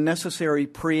only a necessary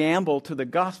preamble to the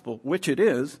gospel, which it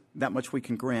is, that much we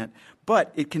can grant,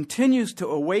 but it continues to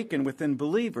awaken within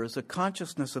believers a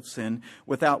consciousness of sin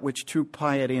without which true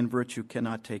piety and virtue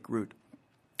cannot take root.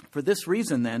 For this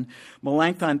reason, then,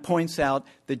 Melanchthon points out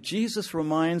that Jesus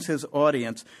reminds his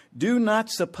audience, do not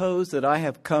suppose that I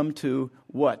have come to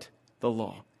what? The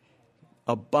law.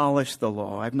 Abolish the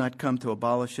law. I've not come to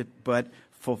abolish it, but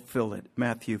fulfill it.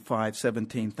 Matthew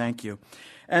 5:17. Thank you.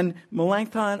 And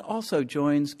Melanchthon also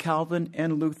joins Calvin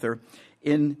and Luther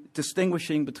in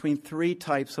distinguishing between three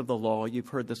types of the law. You've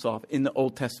heard this off in the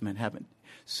Old Testament, haven't you?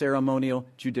 Ceremonial,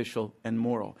 judicial, and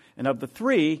moral. And of the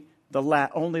three,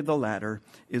 only the latter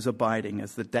is abiding,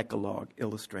 as the Decalogue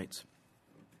illustrates.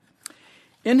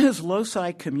 In his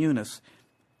Loci Communis,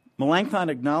 Melanchthon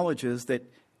acknowledges that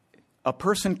a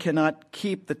person cannot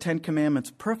keep the Ten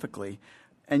Commandments perfectly,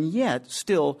 and yet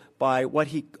still by what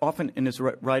he often in his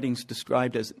writings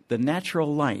described as the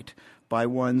natural light, by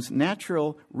one's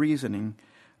natural reasoning,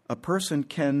 a person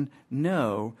can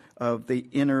know of the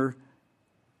inner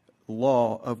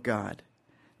law of God.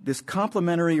 This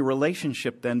complementary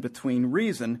relationship then between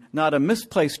reason, not a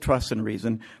misplaced trust in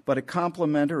reason, but a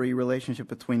complementary relationship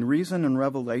between reason and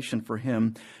revelation for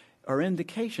him, are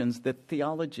indications that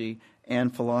theology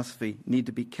and philosophy need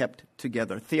to be kept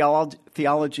together.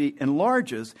 Theology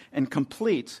enlarges and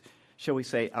completes, shall we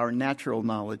say, our natural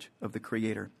knowledge of the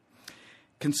Creator.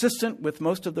 Consistent with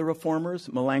most of the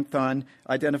reformers, Melanchthon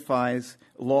identifies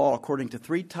law according to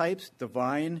three types: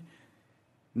 divine,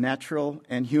 natural,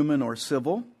 and human or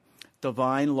civil.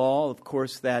 Divine law, of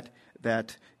course, that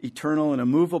eternal and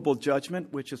immovable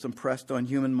judgment which is impressed on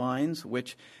human minds,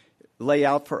 which lay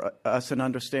out for us an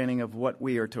understanding of what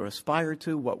we are to aspire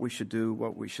to, what we should do,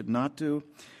 what we should not do.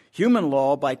 Human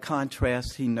law, by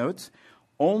contrast, he notes,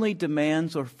 only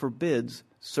demands or forbids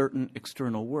certain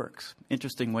external works.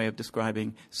 Interesting way of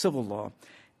describing civil law.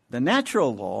 The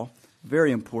natural law,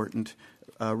 very important,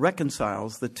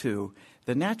 reconciles the two.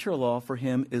 The natural law for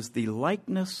him is the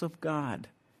likeness of God.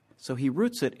 So he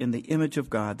roots it in the image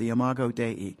of God, the imago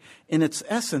Dei. In its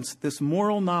essence, this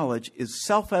moral knowledge is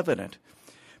self-evident,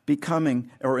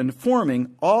 becoming or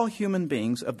informing all human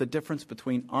beings of the difference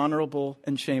between honorable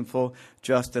and shameful,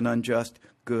 just and unjust,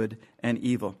 good and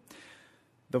evil.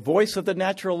 The voice of the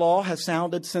natural law has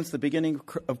sounded since the beginning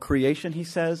of creation, he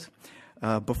says,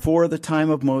 before the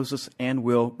time of Moses, and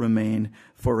will remain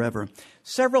forever.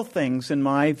 Several things, in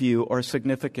my view, are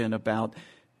significant about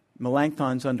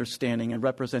Melanchthon's understanding and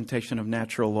representation of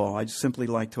natural law. I'd simply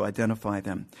like to identify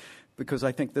them because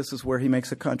I think this is where he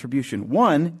makes a contribution.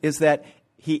 One is that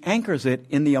he anchors it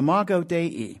in the imago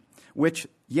Dei, which,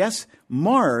 yes,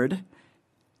 marred,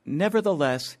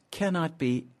 nevertheless cannot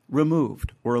be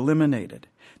removed or eliminated.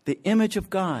 The image of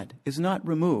God is not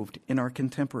removed in our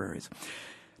contemporaries.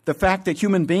 The fact that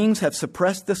human beings have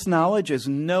suppressed this knowledge is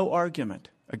no argument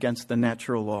against the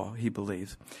natural law, he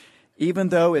believes. Even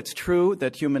though it's true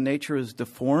that human nature is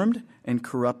deformed and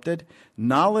corrupted,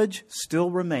 knowledge still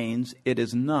remains. It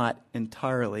is not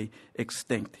entirely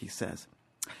extinct, he says.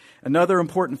 Another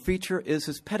important feature is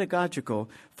his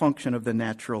pedagogical function of the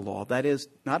natural law. That is,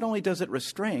 not only does it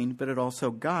restrain, but it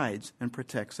also guides and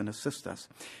protects and assists us.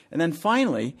 And then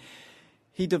finally,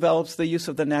 he develops the use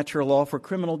of the natural law for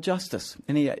criminal justice.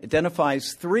 And he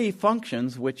identifies three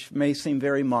functions which may seem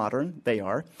very modern. They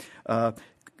are.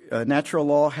 Natural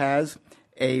law has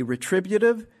a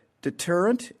retributive,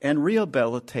 deterrent, and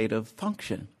rehabilitative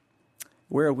function.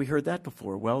 Where have we heard that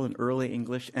before? Well, in early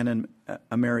English and in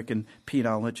American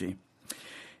penology.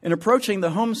 In approaching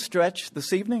the home stretch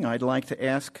this evening, I'd like to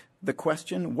ask the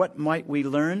question, what might we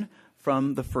learn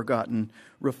from the forgotten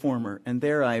reformer? And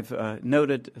there I've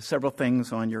noted several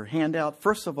things on your handout.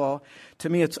 First of all, to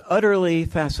me it's utterly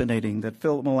fascinating that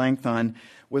Philip Melanchthon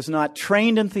was not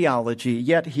trained in theology,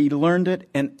 yet he learned it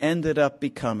and ended up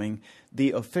becoming the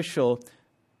official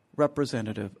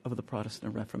representative of the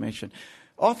Protestant Reformation.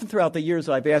 Often throughout the years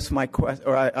I've asked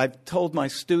I've told my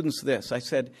students this. I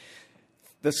said,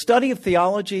 the study of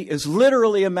theology is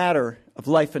literally a matter of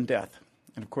life and death.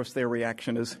 And of course their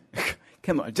reaction is,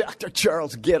 come on, Dr.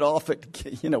 Charles, get off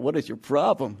it. What is your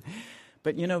problem?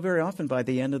 But, very often by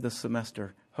the end of the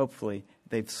semester, hopefully,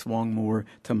 they've swung more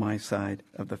to my side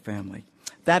of the family.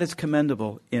 That is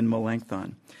commendable in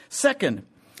Melanchthon. Second,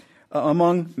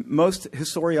 among most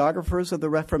historiographers of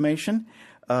the Reformation,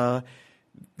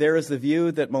 there is the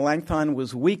view that Melanchthon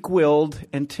was weak-willed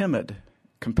and timid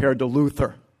compared to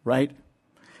Luther, right?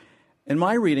 In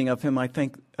my reading of him, I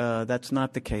think that's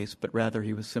not the case, but rather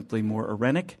he was simply more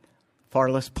erratic, far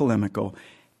less polemical,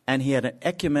 and he had an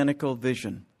ecumenical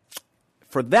vision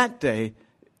for that day,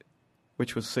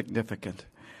 which was significant.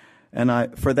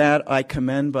 And for that, I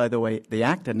commend, by the way, the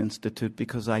Acton Institute,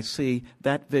 because I see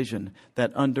that vision,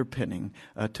 that underpinning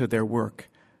to their work.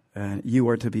 You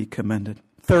are to be commended.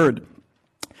 Third,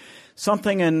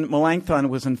 something in Melanchthon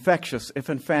was infectious. If,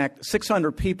 in fact,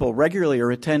 600 people regularly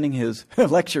are attending his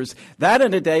lectures, that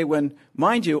in a day when,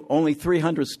 mind you, only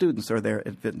 300 students are there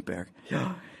at Wittenberg.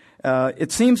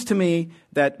 It seems to me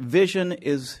that vision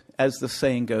is, as the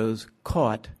saying goes,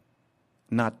 caught,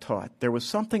 not taught. There was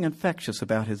something infectious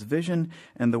about his vision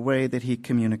and the way that he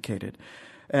communicated.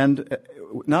 And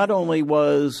not only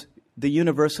was the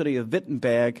University of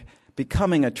Wittenberg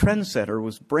becoming a trendsetter,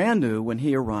 was brand new when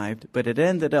he arrived, but it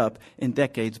ended up in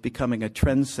decades becoming a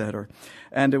trendsetter.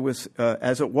 And it was,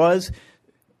 as it was,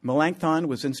 Melanchthon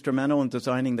was instrumental in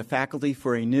designing the faculty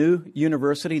for a new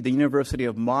university, the University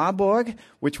of Marburg,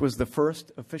 which was the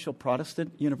first official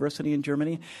Protestant university in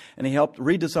Germany, and he helped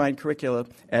redesign curricula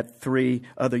at 3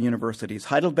 other universities,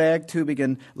 Heidelberg,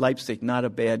 Tübingen, Leipzig. Not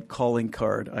a bad calling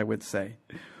card, I would say.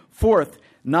 Fourth,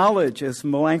 knowledge, as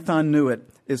Melanchthon knew it,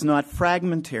 is not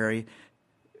fragmentary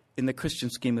in the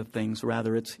Christian scheme of things.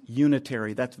 Rather, it's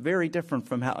unitary. That's very different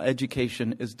from how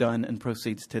education is done and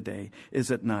proceeds today,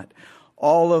 is it not?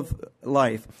 All of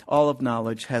life, all of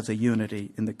knowledge has a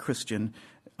unity in the Christian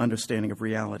understanding of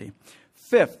reality.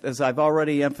 Fifth, as I've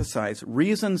already emphasized,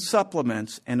 reason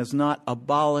supplements and is not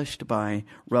abolished by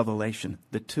revelation.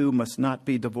 The two must not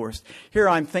be divorced. Here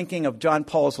I'm thinking of John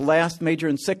Paul's last major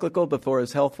encyclical before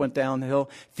his health went downhill,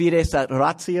 Fides et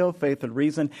Ratio, Faith and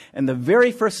Reason. And the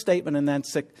very first statement in that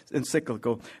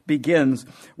encyclical begins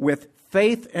with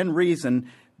faith and reason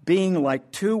being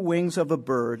like 2 wings of a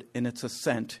bird in its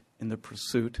ascent in the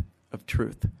pursuit of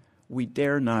truth. We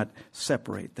dare not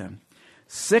separate them.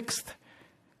 Sixth,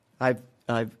 I've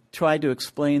tried to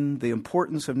explain the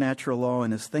importance of natural law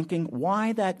in his thinking.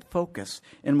 Why that focus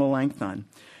in Melanchthon?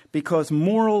 Because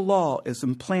moral law is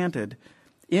implanted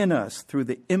in us through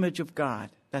the image of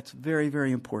God. That's very,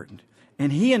 very important.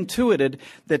 And he intuited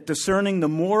that discerning the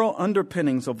moral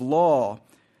underpinnings of law,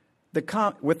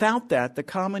 without that, the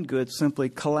common good simply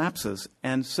collapses,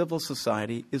 and civil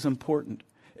society is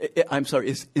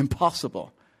is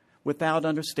impossible without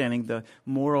understanding the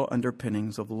moral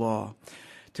underpinnings of law.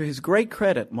 To his great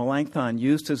credit, Melanchthon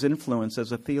used his influence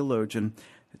as a theologian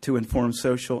to inform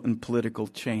social and political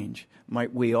change.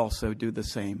 Might we also do the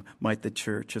same? Might the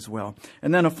church as well?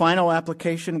 And then a final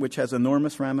application which has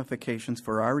enormous ramifications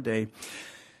for our day.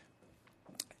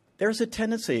 There's a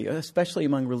tendency, especially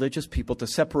among religious people, to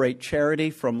separate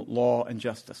charity from law and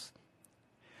justice.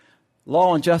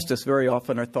 Law and justice very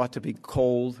often are thought to be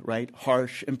cold, right,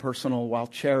 harsh, impersonal, while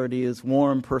charity is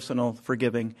warm, personal,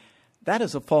 forgiving. That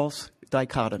is a false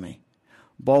dichotomy,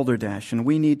 balderdash, and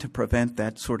we need to prevent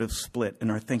that sort of split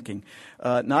in our thinking.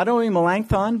 Not only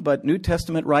Melanchthon, but New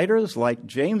Testament writers like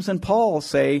James and Paul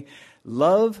say,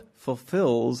 love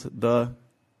fulfills the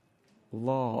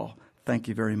law. Thank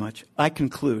you very much. I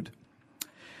conclude.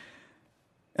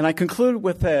 And I conclude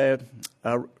with a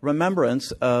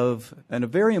remembrance of a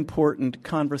very important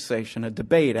conversation, a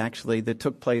debate, actually, that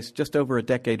took place just over a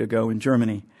decade ago in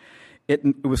Germany.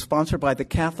 It was sponsored by the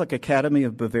Catholic Academy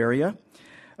of Bavaria.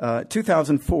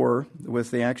 2004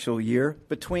 was the actual year,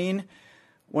 between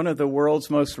one of the world's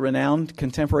most renowned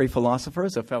contemporary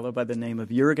philosophers, a fellow by the name of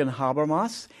Jürgen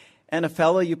Habermas, and a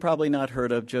fellow you probably not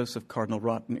heard of, Joseph Cardinal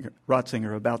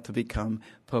Ratzinger, about to become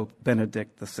Pope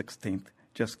Benedict XVI.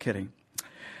 Just kidding.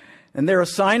 And their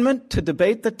assignment to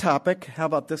debate the topic, how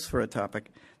about this for a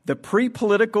topic? The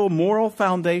pre-political moral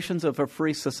foundations of a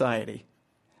free society.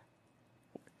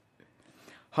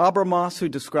 Habermas, who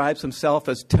describes himself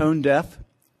as tone deaf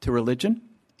to religion,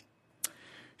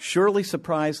 surely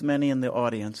surprised many in the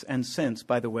audience. And since,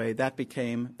 by the way,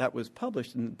 that was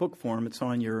published in book form. It's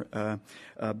on your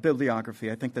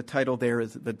bibliography. I think the title there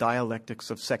is The Dialectics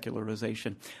of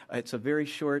Secularization. It's a very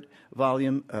short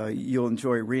volume. You'll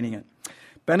enjoy reading it.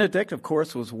 Benedict, of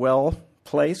course, was well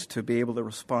placed to be able to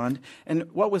respond. And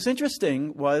what was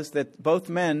interesting was that both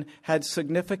men had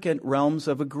significant realms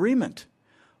of agreement.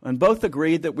 And both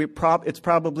agreed that it's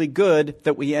probably good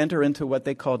that we enter into what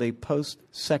they called a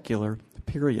post-secular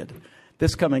period.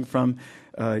 This coming from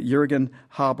Jürgen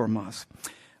Habermas.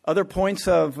 Other points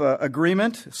of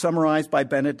agreement summarized by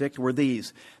Benedict were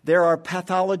these. There are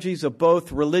pathologies of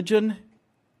both religion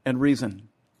and reason.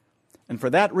 And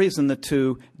for that reason, the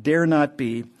two dare not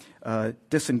be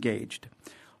disengaged.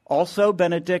 Also,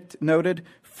 Benedict noted,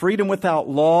 freedom without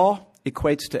law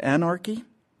equates to anarchy,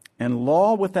 and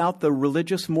law without the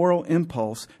religious moral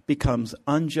impulse becomes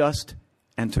unjust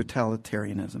and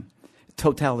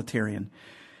totalitarian.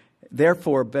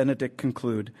 Therefore, Benedict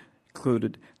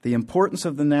concluded the importance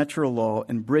of the natural law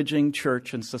in bridging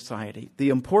church and society. The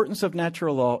importance of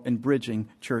natural law in bridging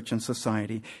church and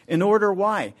society. In order,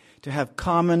 why? To have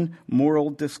common moral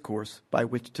discourse by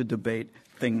which to debate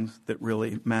things that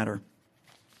really matter.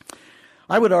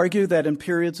 I would argue that in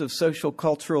periods of social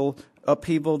cultural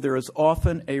upheaval, there is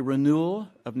often a renewal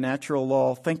of natural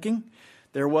law thinking.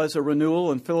 There was a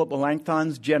renewal in Philip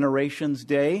Melanchthon's Generations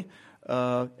Day.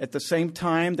 At the same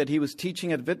time that he was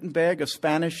teaching at Wittenberg, a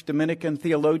Spanish Dominican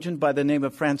theologian by the name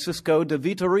of Francisco de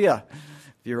Vitoria.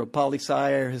 If you're a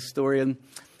poli-sci or historian,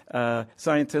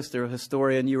 scientist or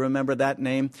historian, you remember that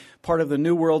name. Part of the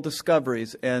New World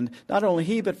discoveries. And not only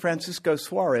he, but Francisco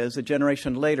Suarez, a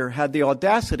generation later, had the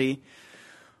audacity,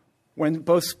 when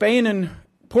both Spain and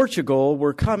Portugal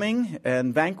were coming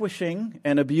and vanquishing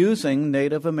and abusing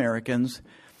Native Americans,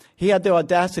 he had the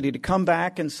audacity to come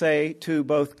back and say to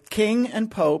both king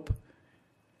and pope,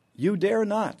 you dare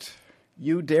not,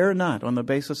 on the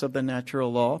basis of the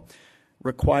natural law,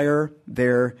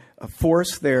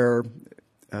 force their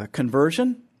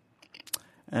conversion.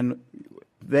 And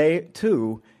they,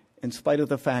 too, in spite of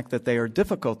the fact that they are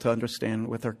difficult to understand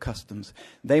with their customs,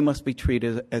 they must be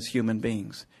treated as human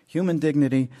beings. Human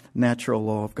dignity, natural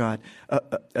law of God,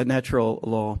 a natural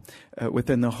law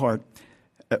within the heart.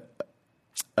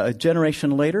 A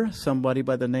generation later, somebody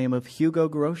by the name of Hugo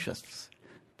Grotius,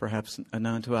 perhaps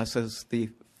known to us as the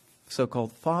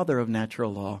so-called father of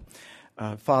natural law,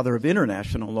 father of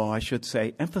international law, I should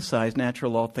say, emphasized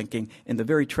natural law thinking in the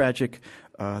very tragic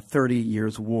 30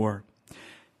 Years' War.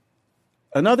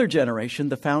 Another generation,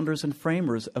 the founders and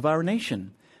framers of our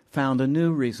nation, found a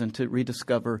new reason to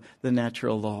rediscover the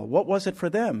natural law. What was it for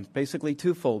them? Basically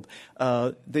twofold.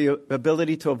 The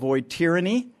ability to avoid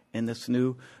tyranny in this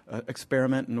new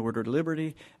experiment in ordered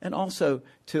liberty, and also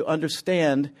to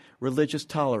understand religious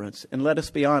tolerance. And let us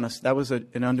be honest, that was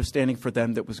an understanding for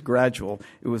them that was gradual.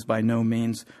 It was by no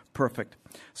means perfect.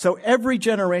 So every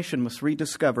generation must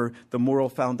rediscover the moral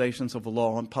foundations of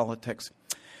law and politics.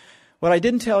 What I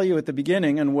didn't tell you at the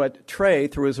beginning, and what Trey,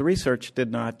 through his research,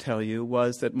 did not tell you,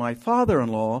 was that my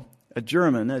father-in-law, a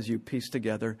German, as you piece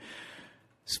together,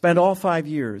 spent all 5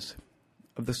 years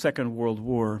of the Second World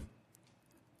War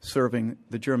serving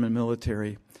the German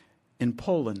military in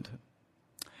Poland.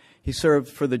 He served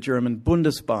for the German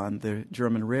Bundesbahn, the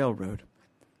German railroad.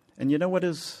 And you know what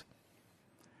his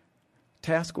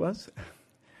task was?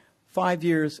 5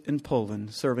 years in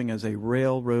Poland, serving as a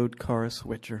railroad car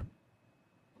switcher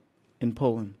in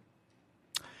Poland.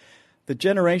 The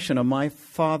generation of my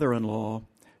father-in-law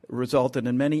resulted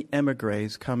in many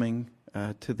emigres coming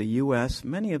to the U.S.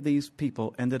 Many of these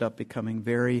people ended up becoming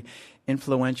very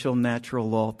influential natural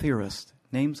law theorists,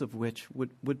 names of which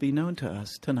would be known to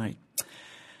us tonight.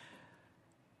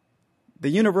 The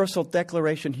Universal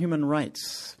Declaration of Human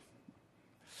Rights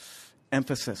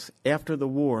emphasis after the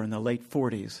war in the late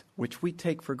 40s, which we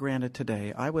take for granted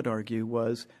today, I would argue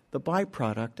was the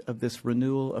byproduct of this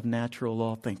renewal of natural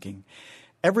law thinking.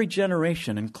 Every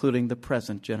generation, including the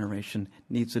present generation,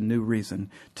 needs a new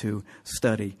reason to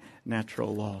study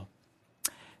natural law.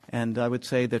 And I would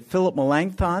say that Philip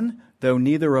Melanchthon, though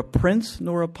neither a prince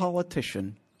nor a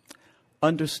politician,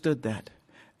 understood that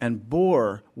and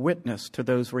bore witness to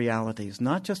those realities,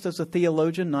 not just as a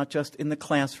theologian, not just in the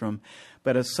classroom,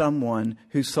 but as someone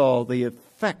who saw the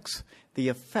effects,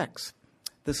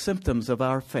 the symptoms of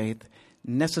our faith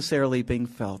necessarily being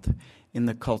felt in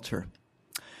the culture.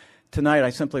 Tonight, I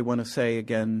simply want to say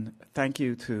again, thank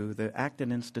you to the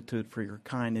Acton Institute for your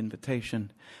kind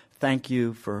invitation. Thank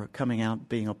you for coming out,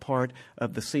 being a part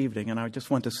of this evening. And I just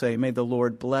want to say, may the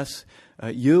Lord bless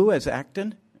you as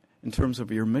Acton, in terms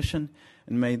of your mission,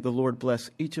 and may the Lord bless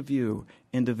each of you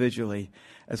individually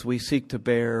as we seek to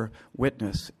bear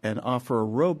witness and offer a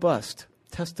robust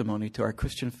testimony to our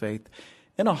Christian faith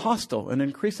in a hostile, an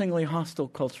increasingly hostile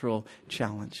cultural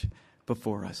challenge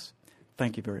before us.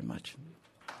 Thank you very much.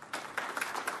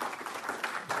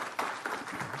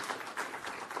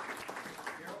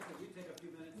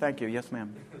 Thank you. Yes,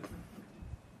 ma'am.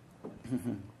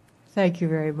 Thank you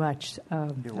very much.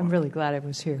 I'm really glad I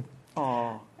was here.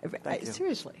 Oh, thank you.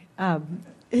 Seriously.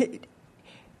 The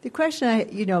question,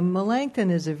 Melanchthon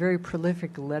is a very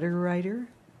prolific letter writer.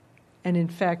 And in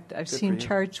fact, I've seen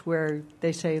charts where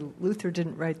they say Luther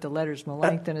didn't write the letters.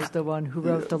 Melanchthon is the one who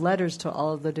wrote the letters to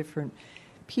all of the different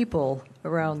people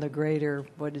around the greater,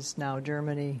 what is now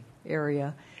Germany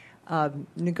area,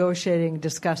 negotiating,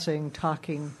 discussing,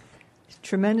 talking.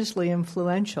 Tremendously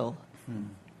influential.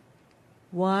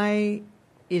 Why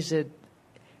is it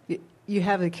you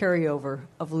have the carryover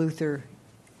of Luther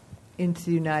into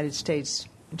the United States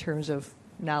in terms of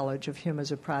knowledge of him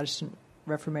as a Protestant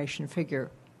Reformation figure?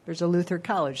 There's a Luther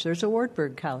College. There's a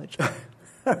Wartburg College.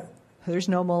 There's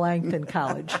no Melanchthon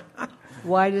College.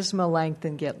 Why does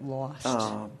Melanchthon get lost?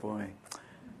 Oh, boy.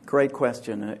 Great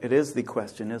question. It is the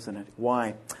question, isn't it?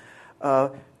 Why?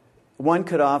 One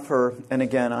could offer, and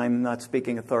again, I'm not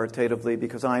speaking authoritatively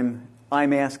because I'm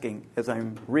asking as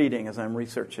I'm reading, as I'm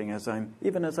researching,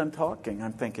 even as I'm talking,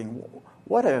 I'm thinking,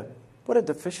 what a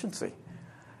deficiency,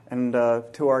 and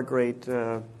to our great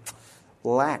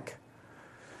lack.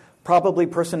 Probably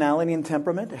personality and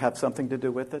temperament have something to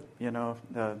do with it.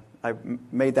 I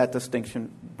made that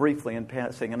distinction briefly in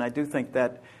passing, and I do think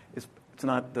that it's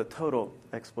not the total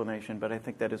explanation, but I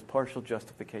think that is partial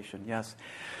justification. Yes,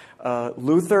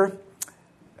 Luther's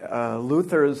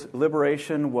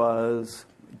liberation was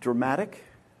dramatic,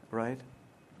 right?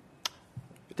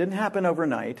 It didn't happen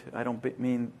overnight. I don't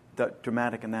mean that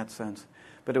dramatic in that sense,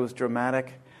 but it was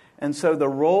dramatic. And so the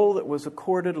role that was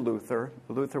accorded Luther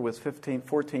was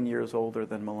 14 years older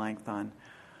than Melanchthon.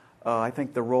 I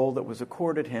think the role that was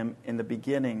accorded him in the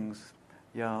beginnings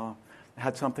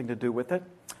had something to do with it.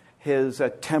 His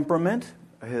temperament,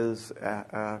 his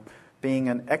being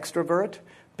an extrovert,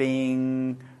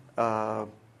 being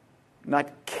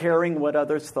not caring what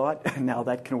others thought. Now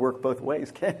that can work both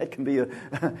ways. It can be a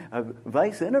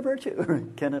vice and a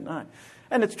virtue, can it not?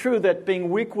 And it's true that being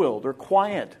weak-willed or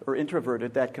quiet or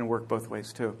introverted, that can work both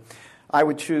ways too. I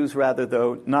would choose rather,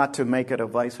 though, not to make it a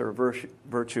vice or a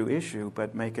virtue issue,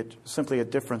 but make it simply a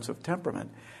difference of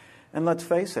temperament. And let's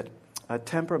face it,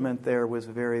 temperament there was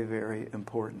very, very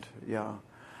important. Yeah,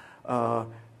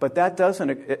 but that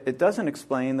doesn't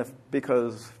explain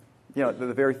because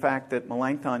the very fact that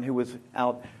Melanchthon, who was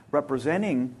out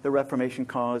representing the Reformation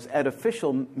cause at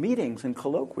official meetings and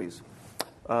colloquies,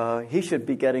 he should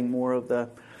be getting more of the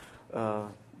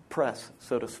press,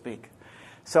 so to speak.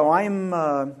 So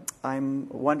I'm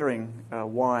wondering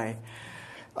why.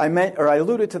 I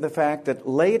alluded to the fact that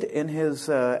late in his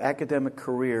academic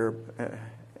career,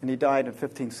 and he died in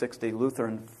 1560, Luther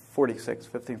in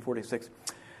 1546.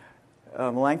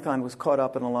 Melanchthon was caught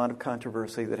up in a lot of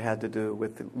controversy that had to do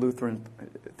with Lutheran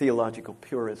theological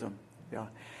purism. Yeah,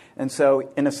 and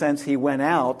so in a sense he went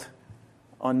out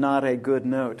on not a good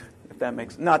note. If that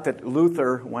makes not that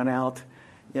Luther went out,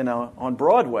 on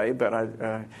Broadway, but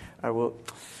I will.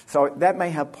 So that may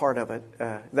have part of it.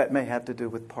 That may have to do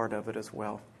with part of it as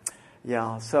well.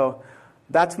 Yeah. So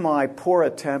that's my poor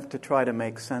attempt to try to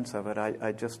make sense of it.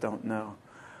 I just don't know.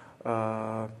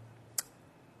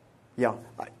 Yeah,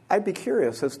 I'd be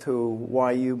curious as to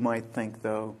why you might think,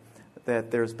 though,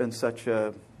 that there's been such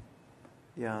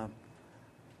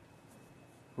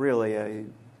really a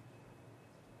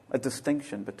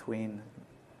distinction between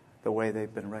the way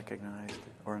they've been recognized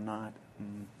or not.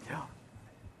 Yeah.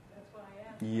 That's why I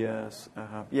asked. Yes.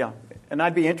 Yeah, and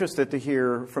I'd be interested to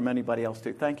hear from anybody else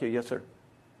too. Thank you. Yes, sir.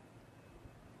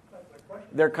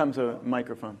 There comes a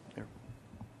microphone. There.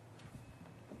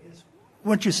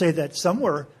 Wouldn't you say that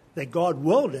somewhere that God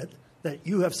willed it, that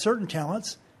you have certain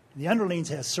talents, and the underlings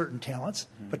has certain talents,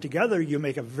 but together you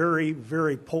make a very,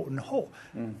 very potent whole,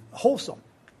 wholesome.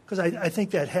 Because I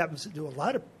think that happens to a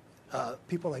lot of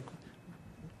people, like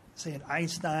saying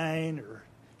Einstein or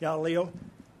Galileo.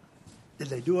 Did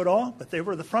they do it all? But they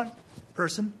were the front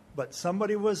person, but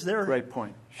somebody was there. Great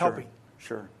point. Helping.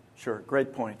 Sure.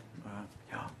 Great point.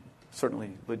 Yeah,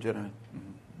 certainly legitimate.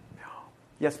 Yeah.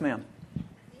 Yes, ma'am.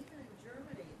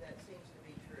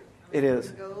 It is.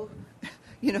 Go,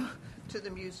 to the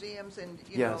museums and,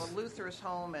 yes. Luther's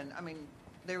home. And,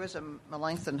 there was a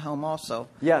Melanchthon home also.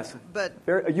 Yes. But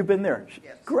you've been there?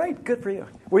 Yes. Great. Good for you.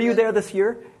 Were you there this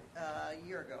year? A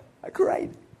year ago.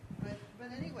 Great. But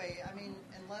anyway,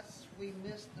 and unless we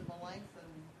missed the Melanchthon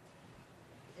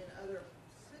in other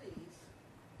cities,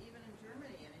 even in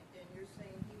Germany, and you're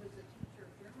saying he was a teacher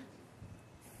of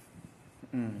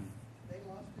Germany. They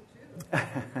lost it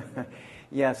too.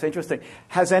 Yes, interesting.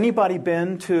 Has anybody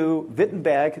been to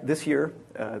Wittenberg this year,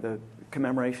 the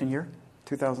commemoration year,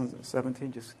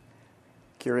 2017? Just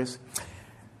curious.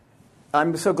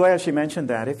 I'm so glad she mentioned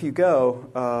that. If you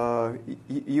go,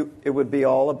 it would be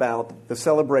all about the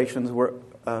celebrations.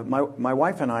 My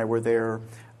wife and I were there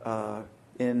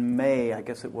in May, I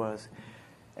guess it was,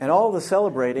 and all the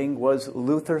celebrating was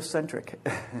Luther-centric.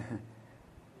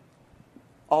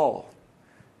 All.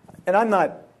 And I'm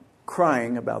not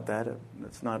crying about that.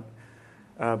 It's not.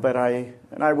 But I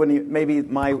wouldn't. Maybe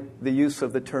the use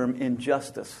of the term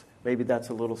injustice. Maybe that's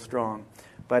a little strong.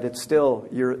 But it's still.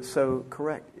 You're so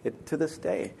correct. To this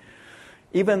day,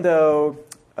 even though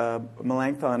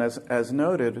Melanchthon, as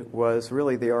noted, was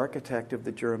really the architect of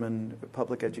the German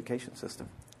public education system.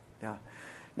 Yeah.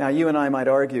 Now you and I might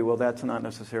argue, well, that's not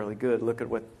necessarily good. Look at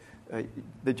what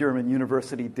the German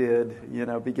university did,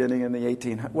 beginning in the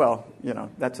 1800s. Well,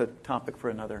 that's a topic for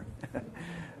another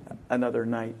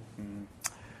night.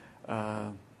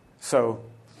 So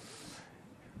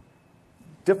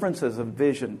differences of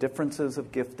vision, differences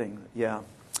of gifting, yeah,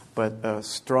 but a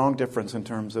strong difference in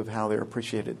terms of how they're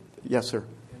appreciated. Yes, sir.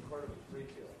 And part of it's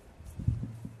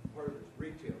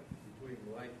retail between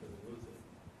Melanchthon and Luther.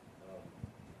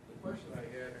 The question I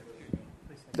had.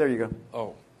 There you go.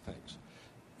 Oh, thanks.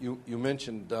 You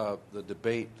mentioned the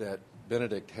debate that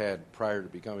Benedict had prior to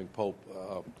becoming Pope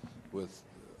with,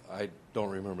 I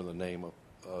don't remember the name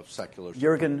of secular.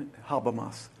 Jürgen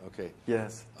Habermas. Okay.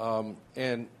 Yes.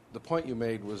 And the point you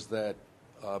made was that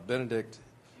Benedict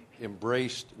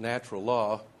embraced natural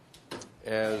law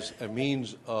as a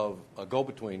means of a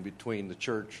go-between between the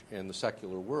church and the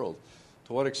secular world.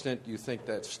 To what extent do you think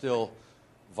that's still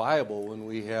viable when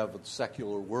we have a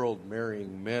secular world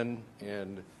marrying men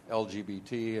and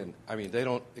LGBT, and they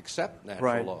don't accept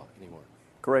natural law anymore?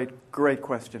 Great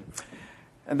question.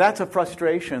 And that's a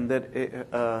frustration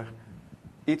that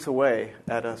eats away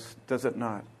at us, does it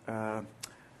not?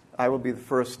 I will be the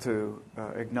first to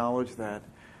acknowledge that.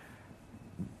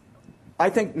 I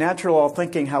think natural law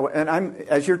thinking,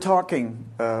 as you're talking,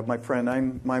 my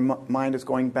friend, my mind is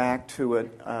going back to an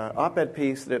op-ed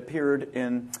piece that appeared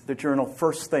in the journal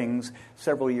First Things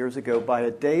several years ago by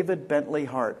a David Bentley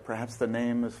Hart. Perhaps the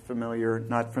name is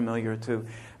not familiar to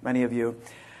many of you.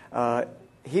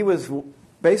 He was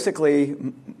basically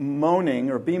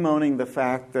bemoaning the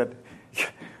fact that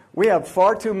we have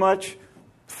far too much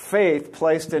faith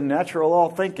placed in natural law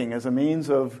thinking as a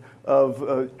means of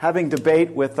having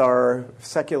debate with our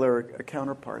secular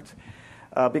counterparts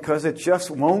because it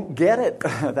just won't get it.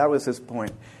 That was his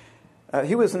point.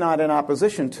 He was not in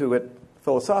opposition to it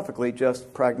philosophically,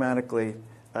 just pragmatically,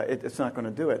 it's not going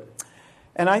to do it.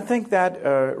 And I think that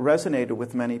resonated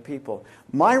with many people.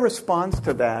 My response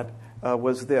to that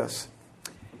was this.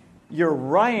 You're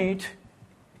right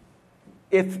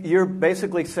if you're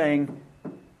basically saying,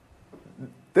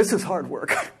 this is hard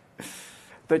work.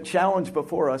 The challenge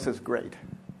before us is great.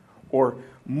 Or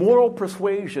moral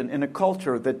persuasion in a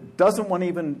culture that doesn't want to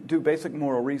even do basic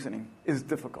moral reasoning is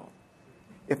difficult.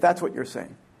 If that's what you're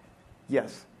saying,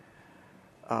 yes.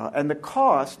 And the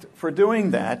cost for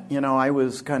doing that, I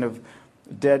was kind of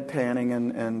deadpanning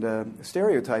and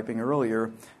stereotyping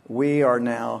earlier. We are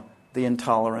now the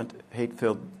intolerant,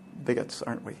 hate-filled bigots,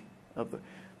 aren't we?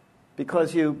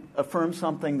 Because you affirm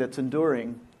something that's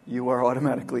enduring, you are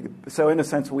automatically. So in a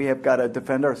sense, we have got to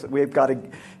defend ourselves. We have got to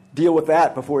deal with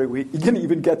that before we can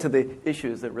even get to the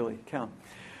issues that really count.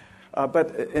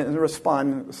 But in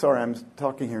response, sorry, I'm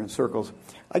talking here in circles.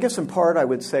 I guess in part I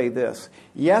would say this.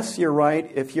 Yes, you're right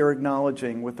if you're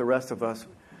acknowledging with the rest of us,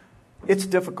 it's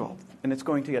difficult, and it's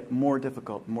going to get more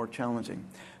difficult, more challenging.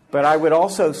 But I would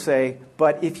also say,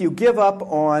 but if you give up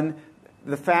on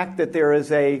the fact that there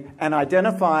is an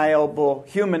identifiable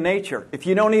human nature, if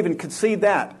you don't even concede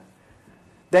that,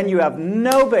 then you have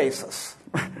no basis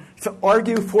to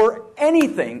argue for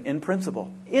anything in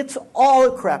principle. It's all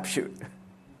a crapshoot.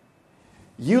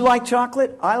 You like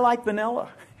chocolate, I like vanilla.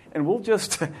 And we'll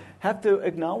just have to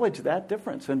acknowledge that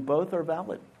difference, and both are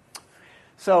valid.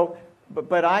 So,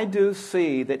 but I do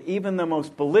see that even the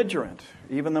most belligerent,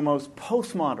 even the most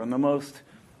postmodern, the most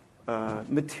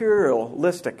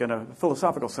materialistic in a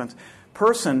philosophical sense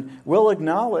person will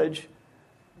acknowledge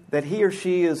that he or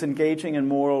she is engaging in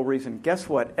moral reason. Guess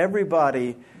what?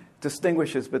 Everybody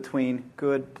distinguishes between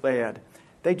good, bad.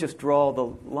 They just draw the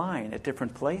line at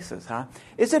different places, huh?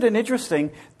 Isn't it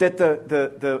interesting that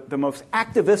the most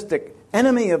activistic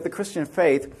enemy of the Christian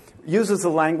faith uses the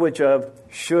language of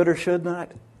should or should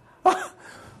not.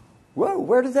 Whoa,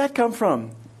 where did that come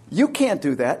from? You can't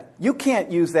do that. You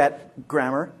can't use that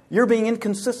grammar. You're being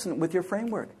inconsistent with your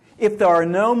framework. If there are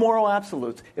no moral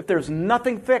absolutes, if there's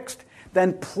nothing fixed,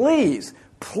 then please,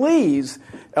 please,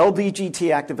 LBGT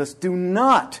activists, do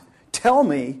not tell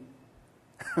me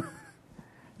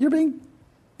you're being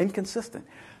inconsistent.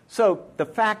 So the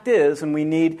fact is, and we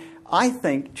need, I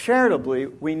think, charitably,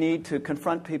 we need to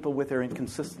confront people with their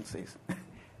inconsistencies.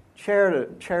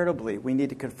 Charitably, we need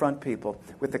to confront people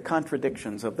with the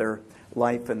contradictions of their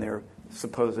life and their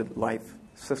supposed life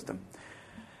system.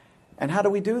 And how do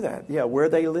we do that? Yeah, where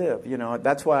they live. You know,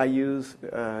 that's why I used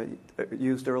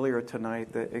earlier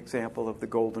tonight the example of the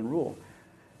Golden Rule.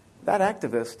 That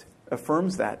activist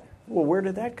affirms that. Well, where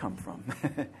did that come from?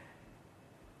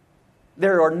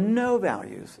 There are no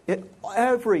values.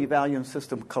 Every value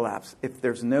system collapses if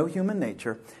there's no human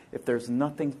nature, if there's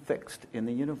nothing fixed in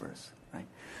the universe. Right?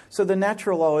 So the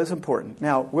natural law is important.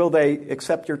 Now, will they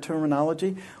accept your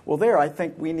terminology? Well, there, I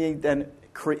think we need then,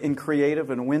 in creative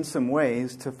and winsome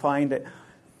ways, to find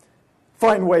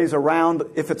ways around.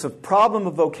 If it's a problem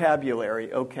of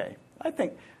vocabulary, okay. I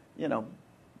think, you know,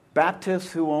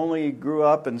 Baptists who only grew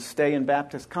up and stay in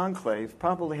Baptist conclaves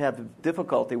probably have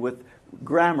difficulty with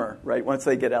grammar, right, once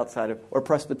they get outside of, or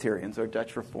Presbyterians or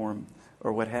Dutch Reform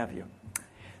or what have you.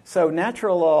 So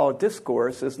natural law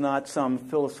discourse is not some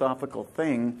philosophical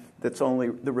thing that's only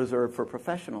the reserved for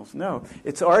professionals. No,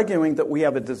 it's arguing that we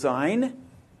have a design.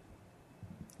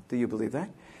 Do you believe that?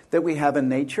 That we have a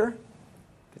nature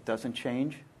that doesn't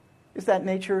change. Is that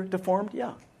nature deformed?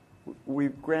 Yeah,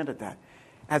 we've granted that.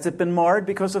 Has it been marred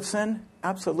because of sin?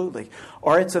 Absolutely.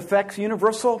 Are its effects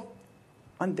universal?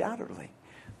 Undoubtedly.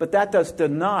 But that does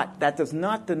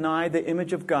not deny the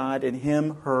image of God in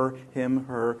him, her, in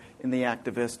the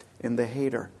activist, in the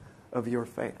hater of your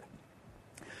faith.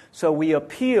 So we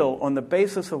appeal on the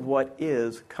basis of what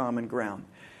is common ground.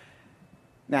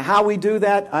 Now, how we do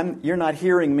that, you're not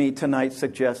hearing me tonight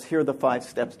suggest, here are the 5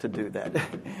 steps to do that.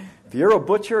 If you're a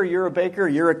butcher, you're a baker,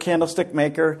 you're a candlestick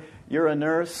maker, you're a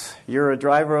nurse, you're a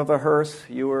driver of a hearse,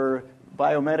 you're a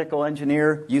biomedical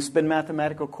engineer, you spin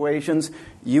mathematical equations,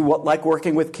 you like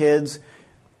working with kids,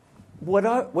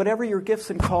 whatever your gifts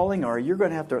and calling are, you're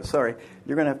going to have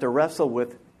to wrestle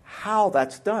with how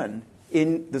that's done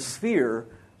in the sphere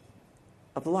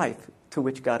of life to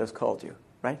which God has called you,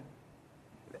 right?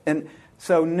 And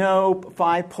so no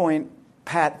 5-point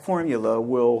pat formula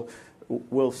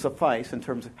will suffice in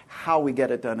terms of how we get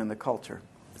it done in the culture.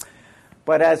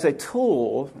 But as a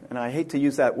tool, and I hate to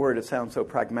use that word, it sounds so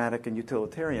pragmatic and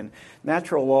utilitarian,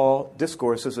 natural law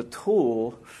discourse is a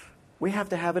tool. We have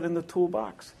to have it in the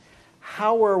toolbox.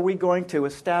 How are we going to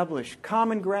establish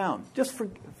common ground? Just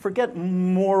forget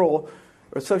moral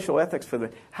or social ethics for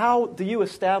that. How do you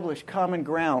establish common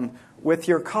ground with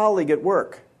your colleague at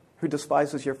work who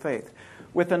despises your faith,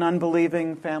 with an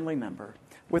unbelieving family member,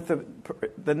 with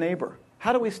the neighbor?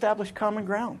 How do we establish common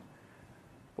ground?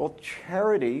 Well,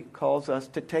 charity calls us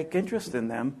to take interest in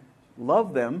them,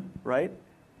 love them, right?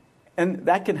 And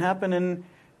that can happen in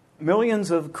millions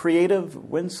of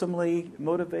creative, winsomely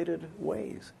motivated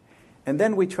ways. And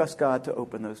then we trust God to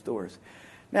open those doors.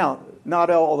 Now,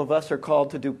 not all of us are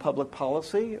called to do public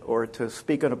policy or to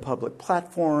speak on a public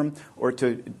platform or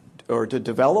to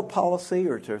develop policy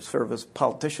or to serve as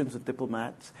politicians and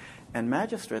diplomats and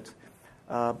magistrates.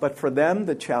 But for them,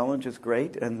 the challenge is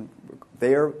great, and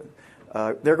they're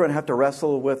going to have to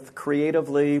wrestle with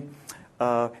creatively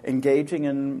engaging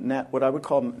in what I would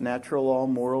call natural law,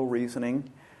 moral reasoning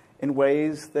in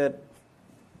ways that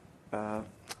are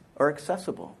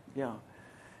accessible. Yeah.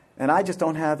 And I just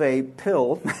don't have a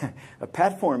pill, a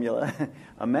pat formula,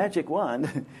 a magic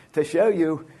wand to show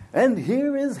you, and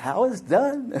here is how it's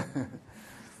done.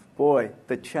 Boy,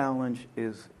 the challenge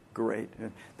is great.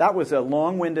 That was a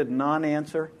long-winded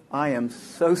non-answer. I am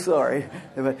so sorry.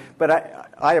 But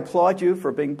I applaud you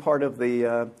for being part of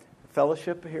the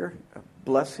fellowship here.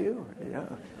 Bless you. Yeah.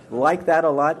 Like that a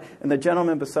lot. And the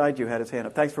gentleman beside you had his hand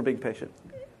up. Thanks for being patient.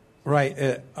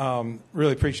 Right.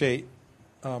 Really appreciate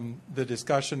the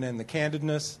discussion and the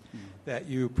candidness that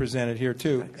you presented here,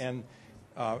 too. Thanks. And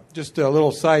just a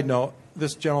little side note,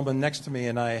 this gentleman next to me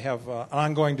and I have an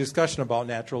ongoing discussion about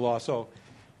natural law, so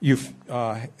you've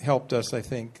helped us, I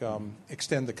think,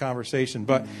 extend the conversation.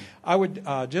 But I would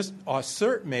just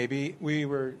assert maybe, we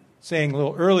were saying a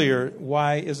little earlier,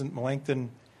 why isn't Melanchthon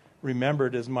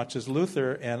remembered as much as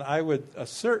Luther? And I would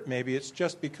assert maybe it's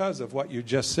just because of what you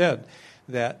just said,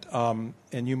 that, and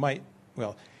you might,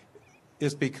 well,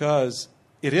 is because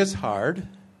it is hard,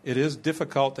 it is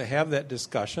difficult to have that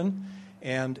discussion,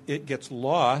 and it gets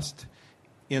lost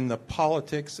in the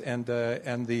politics and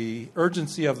the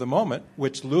urgency of the moment,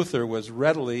 which Luther was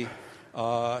readily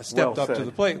stepped up to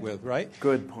the plate with, right?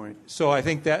 Good point. So I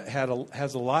think that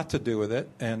has a lot to do with it,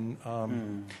 and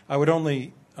I would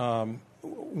only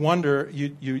wonder, you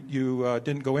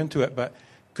didn't go into it, but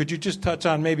could you just touch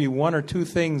on maybe one or two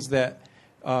things that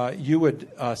you would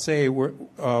say were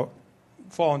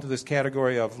fall into this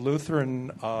category of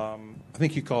Lutheran, I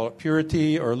think you call it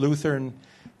purity, or Lutheran,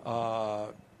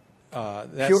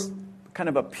 that's kind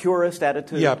of a purist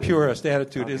attitude? Yeah, purist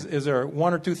attitude. Okay. Is there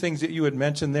one or two things that you would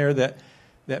mention there that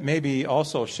maybe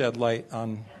also shed light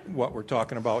on what we're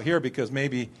talking about here? Because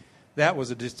maybe that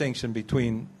was a distinction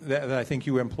between, that I think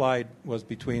you implied was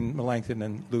between Melanchthon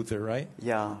and Luther, right?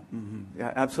 Yeah,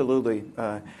 yeah, absolutely.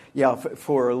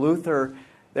 For Luther,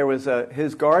 there was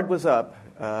his guard was up.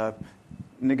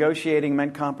 Negotiating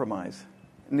meant compromise.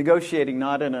 Negotiating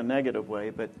not in a negative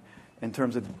way, but in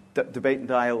terms of debate and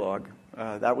dialogue.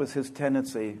 That was his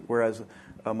tendency, whereas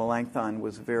Melanchthon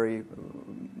was very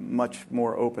much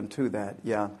more open to that.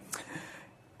 Yeah,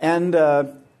 and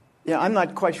I'm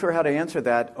not quite sure how to answer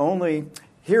that. Only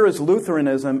here is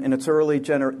Lutheranism in its the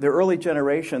early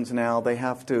generations. Now they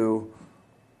have to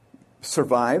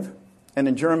survive, and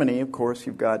in Germany, of course,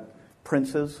 you've got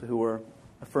princes who are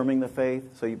affirming the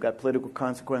faith. So you've got political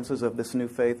consequences of this new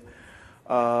faith,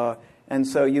 and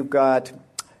so you've got.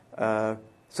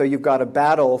 So you've got a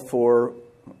battle for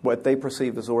what they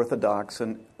perceive as orthodox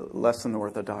and less than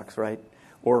orthodox, right?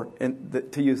 Or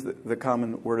to use the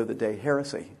common word of the day,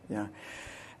 heresy. Yeah,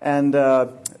 and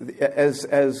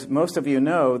as most of you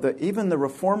know, even the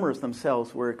reformers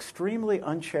themselves were extremely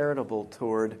uncharitable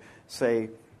toward, say,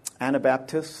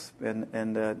 Anabaptists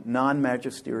and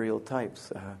non-magisterial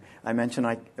types. I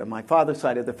mentioned my father's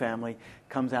side of the family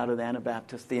comes out of the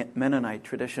Anabaptist, the Mennonite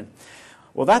tradition.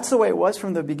 Well, that's the way it was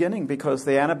from the beginning, because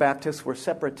the Anabaptists were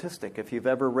separatistic. If you've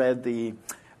ever read the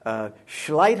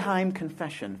Schleitheim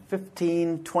Confession,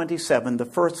 1527, the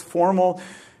first formal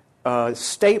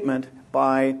statement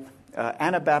by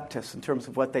Anabaptists in terms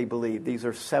of what they believe. These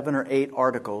are 7 or 8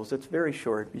 articles. It's very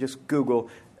short. You just Google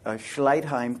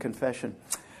Schleitheim Confession,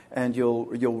 and you'll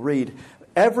read.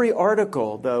 Every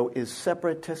article, though, is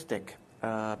separatistic.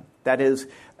 That is,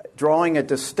 drawing a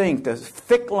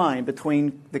thick line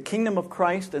between the kingdom of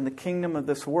Christ and the kingdom of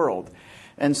this world.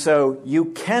 And so you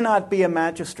cannot be a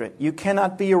magistrate. You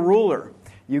cannot be a ruler.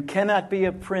 You cannot be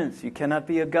a prince. You cannot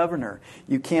be a governor.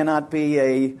 You cannot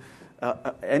be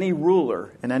any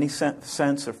ruler in any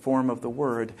sense or form of the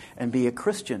word and be a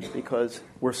Christian, because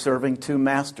we're serving two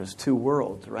masters, two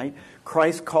worlds, right?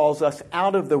 Christ calls us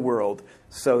out of the world,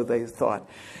 so they thought.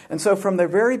 And so from the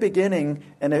very beginning,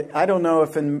 and I don't know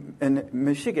if in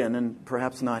Michigan, and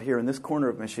perhaps not here in this corner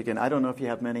of Michigan, I don't know if you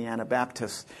have many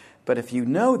Anabaptists, but if you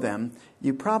know them,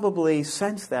 you probably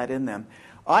sense that in them.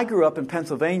 I grew up in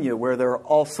Pennsylvania, where there are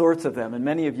all sorts of them, and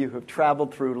many of you have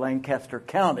traveled through Lancaster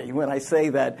County. When I say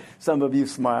that, some of you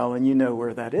smile, and you know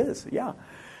where that is. Yeah.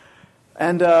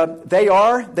 And they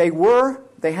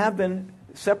have been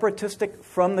separatistic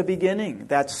from the beginning.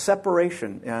 That's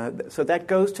separation. So that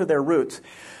goes to their roots.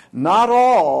 Not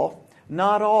all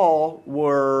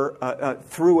were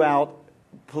throughout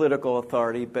political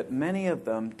authority, but many of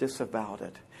them disavowed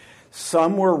it.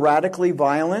 Some were radically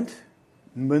violent.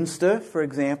 Münster, for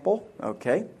example.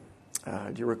 Okay,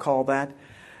 do you recall that?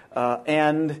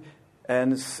 And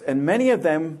many of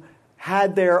them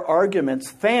had their arguments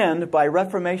fanned by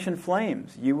Reformation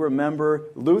flames. You remember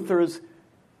Luther's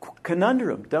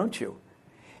conundrum, don't you?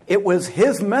 It was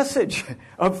his message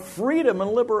of freedom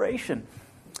and liberation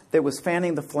that was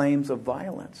fanning the flames of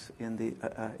violence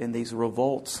in these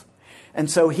revolts.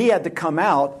 And so he had to come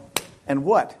out and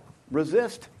what?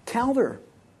 Resist, counter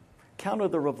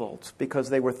the revolts, because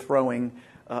they were throwing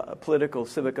political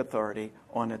civic authority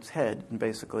on its head and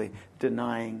basically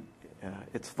denying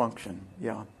its function.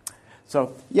 Yeah.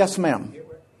 So, yes, ma'am. Here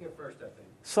first, I think.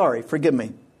 Sorry, forgive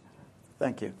me.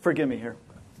 Thank you. Forgive me here.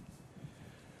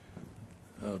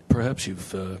 Perhaps you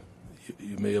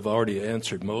may have already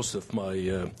answered most of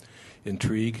my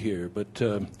intrigue here, but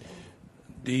I'm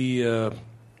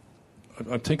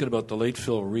thinking about the late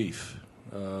Phil Reef,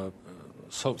 the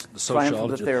sociologist. Triumph of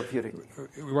the Therapeutic.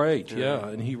 Right, yeah,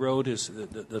 and he wrote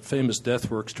the famous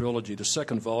Deathworks trilogy, the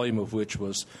second volume of which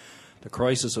was The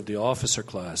Crisis of the Officer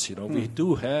Class. You know, we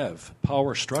do have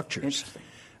power structures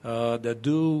that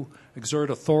do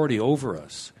exert authority over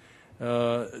us.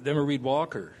 Then we read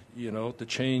Walker, you know, to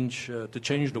change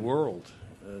the world,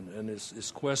 and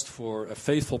his quest for a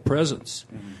faithful presence.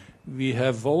 Mm-hmm. We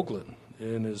have Vogelin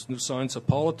in his New Science of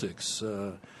Politics,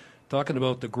 talking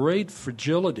about the great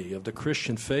fragility of the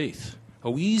Christian faith,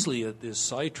 how easily it is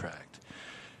sidetracked.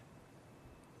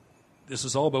 this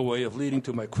is all by way of leading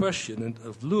to my question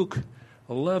of Luke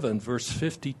 11, verse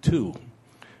 52,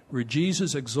 where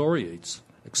Jesus exhortates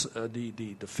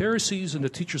the Pharisees and the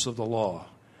teachers of the law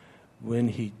when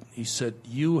he said,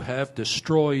 "You have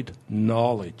destroyed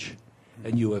knowledge,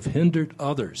 and you have hindered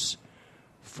others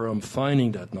from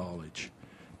finding that knowledge."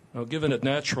 Now, given that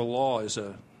natural law is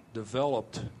a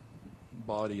developed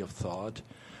body of thought,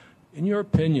 in your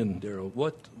opinion, Daryl,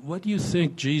 what do you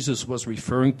think Jesus was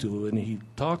referring to when he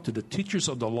talked to the teachers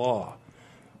of the law,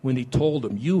 when he told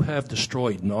them, "You have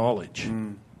destroyed knowledge"?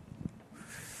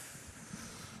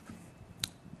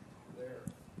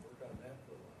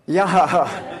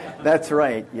 Yeah, that's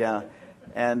right, yeah.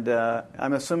 And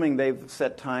I'm assuming they've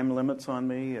set time limits on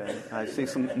me. I see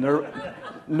some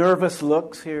nervous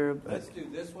looks here. Let's do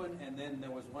this one, and then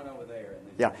there was one over there.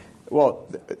 Yeah, well,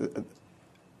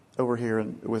 over here,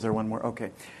 and was there one more?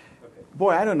 Okay.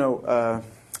 Boy, I don't know.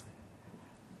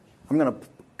 I'm going to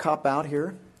cop out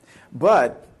here.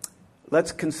 But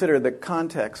let's consider the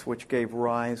context which gave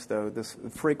rise, though, this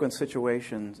frequent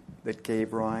situations that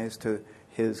gave rise to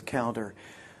his counter.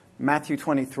 Matthew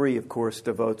 23, of course,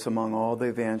 devotes among all the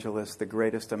evangelists the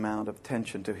greatest amount of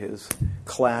attention to his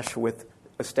clash with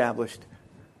established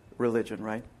religion,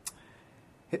 right?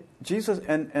 Jesus,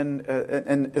 and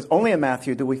it's only in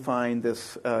Matthew do we find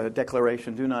this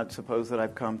declaration, "Do not suppose that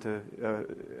I've come to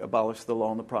abolish the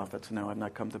law and the prophets. No, I've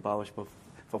not come to abolish but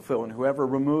fulfill. And whoever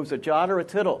removes a jot or a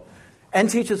tittle and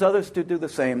teaches others to do the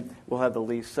same will have the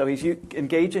least." So he's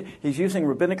using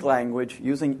rabbinic language,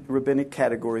 using rabbinic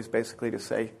categories basically to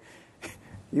say,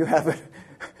 you have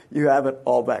it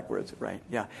all backwards, right?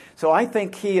 Yeah. So I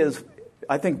think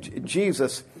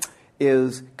Jesus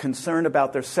is concerned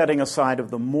about their setting aside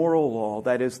of the moral law,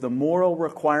 that is, the moral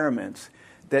requirements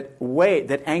that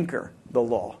anchor the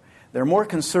law. They're more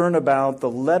concerned about the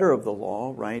letter of the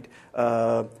law, right?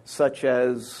 Such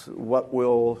as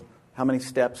how many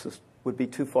steps would be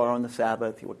too far on the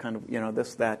Sabbath, what kind of,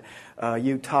 this, that.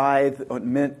 You tithe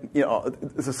on mint,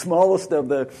 the smallest of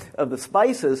the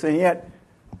spices, and yet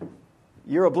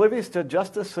you're oblivious to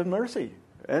justice and mercy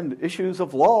and issues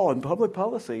of law and public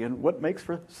policy and what makes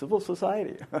for civil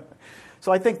society.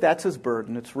 So I think that's his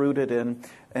burden. It's rooted in,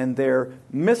 and they're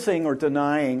missing or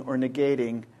denying or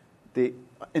negating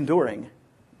enduring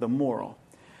the moral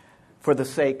for the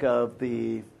sake of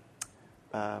the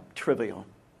trivial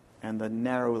and the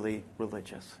narrowly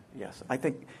religious. Yes, I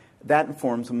think that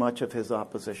informs much of his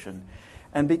opposition.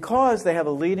 And because they have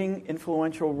a leading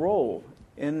influential role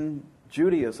in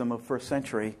Judaism of first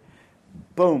century,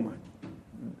 boom,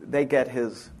 they get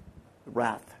his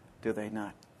wrath, do they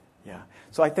not? Yeah.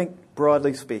 So I think,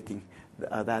 broadly speaking,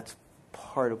 that's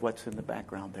part of what's in the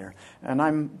background there. And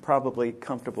I'm probably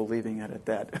comfortable leaving it at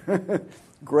that.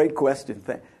 Great question.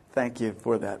 Thank you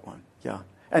for that one. Yeah.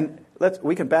 And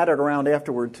we can bat it around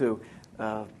afterward, too,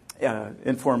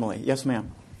 informally. Yes,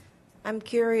 ma'am. I'm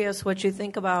curious what you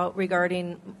think about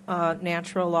regarding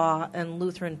natural law and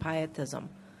Lutheran pietism.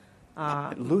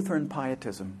 Lutheran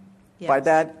pietism. Yes. By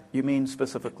that, you mean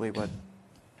specifically what?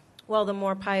 Well, the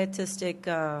more pietistic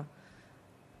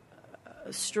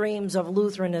streams of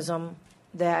Lutheranism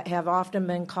that have often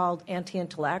been called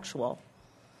anti-intellectual.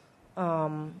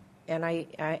 And I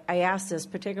ask this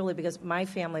particularly because my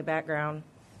family background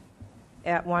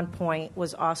at one point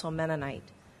was also Mennonite.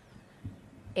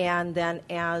 And then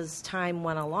as time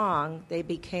went along, they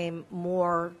became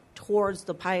more towards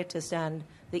the pietist end,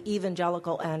 the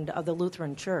evangelical end of the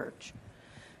Lutheran Church,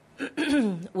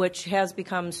 which has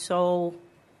become so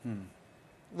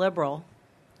liberal,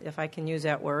 if I can use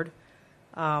that word,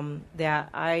 that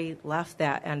I left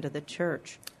that end of the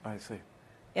church. I see.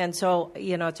 And so,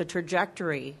 it's a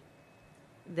trajectory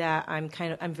that I'm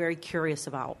very curious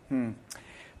about.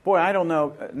 Boy, I don't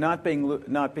know. Not being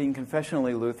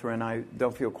confessionally Lutheran, I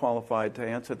don't feel qualified to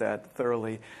answer that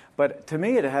thoroughly. But to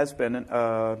me, it has been.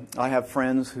 I have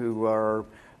friends who are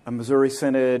a Missouri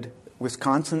Synod,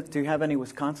 Wisconsin. Do you have any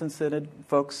Wisconsin Synod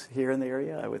folks here in the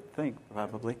area? I would think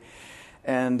probably.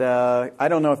 And I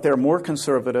don't know if they're more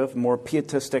conservative, more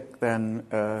pietistic than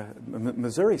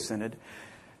Missouri Synod.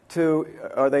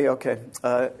 Are they okay?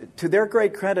 To their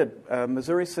great credit,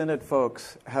 Missouri Synod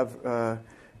folks have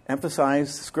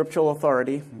emphasized scriptural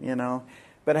authority,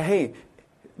 But hey,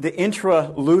 the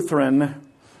intra-Lutheran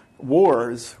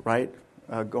wars, right,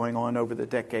 going on over the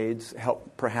decades,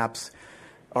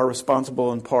 are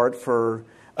responsible in part for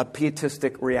a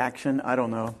pietistic reaction. I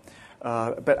don't know.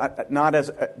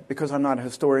 But because I'm not a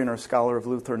historian or scholar of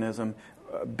Lutheranism,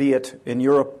 be it in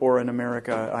Europe or in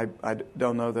America. I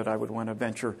don't know that I would want to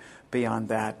venture beyond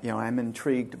that. I'm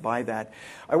intrigued by that.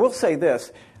 I will say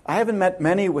this. I haven't met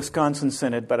many Wisconsin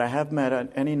Synod, but I have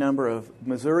met any number of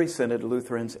Missouri Synod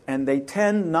Lutherans, and they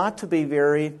tend not to be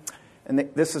very, and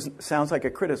sounds like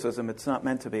a criticism. It's not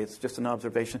meant to be. It's just an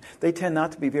observation. They tend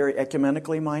not to be very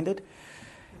ecumenically minded.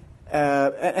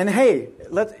 And hey,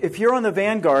 if you're on the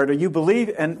vanguard or you believe,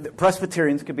 and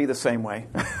Presbyterians could be the same way.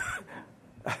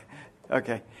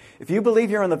 Okay. If you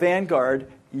believe you're on the vanguard,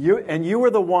 you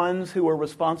are the ones who are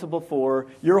responsible for,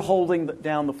 you're holding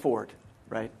down the fort,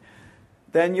 right?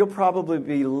 Then you'll probably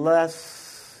be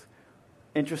less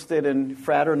interested in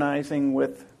fraternizing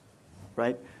with,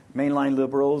 right, mainline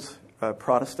liberals,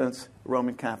 Protestants,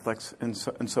 Roman Catholics, and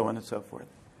so on and so forth.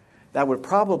 That would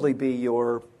probably be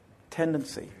your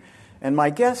tendency. And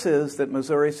my guess is that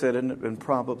Missouri Synod, and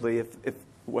probably if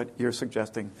what you're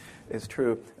suggesting is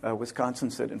true, Wisconsin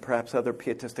Synod, and perhaps other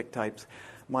pietistic types,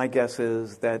 my guess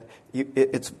is that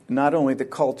it's not only the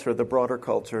culture, the broader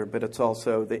culture, but it's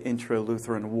also the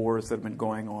intra-Lutheran wars that have been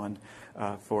going on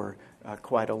for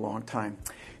quite a long time.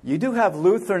 You do have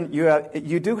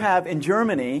in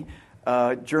Germany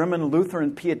German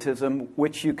Lutheran pietism,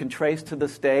 which you can trace to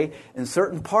this day. In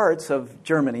certain parts of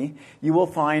Germany, you will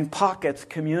find pockets,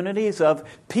 communities of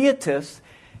pietists.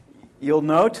 You'll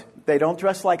note they don't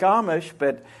dress like Amish,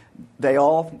 but they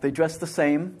dress the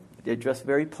same. They dress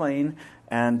very plain.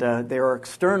 And there are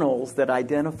externals that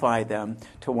identify them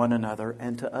to one another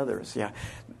and to others. Yeah,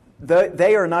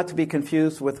 they are not to be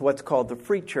confused with what's called the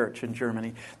Free Church in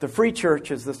Germany. The Free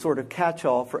Church is the sort of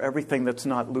catch-all for everything that's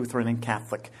not Lutheran and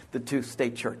Catholic, the two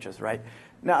state churches, right?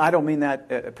 Now, I don't mean that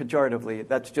pejoratively.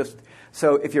 That's just,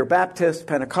 so if you're Baptist,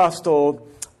 Pentecostal,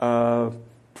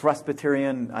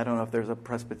 Presbyterian, I don't know if there's a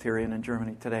Presbyterian in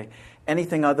Germany today,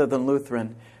 anything other than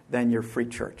Lutheran, then you're Free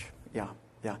Church.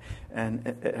 Yeah, and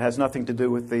it has nothing to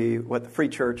do with the Free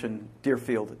Church in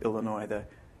Deerfield, Illinois.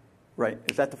 Right?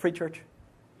 Is that the Free Church?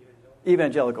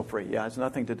 Evangelical Free. Yeah, it has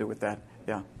nothing to do with that.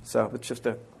 Yeah, so it's just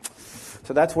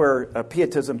so that's where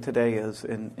pietism today is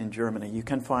in Germany. You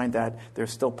can find that.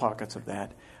 There's still pockets of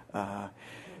that.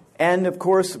 And of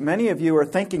course, many of you are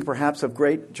thinking perhaps of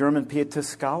great German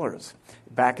pietist scholars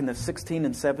back in the 16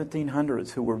 and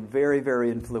 1700s who were very,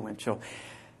 very influential.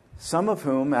 Some of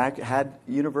whom had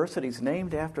universities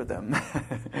named after them.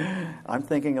 I'm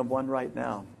thinking of one right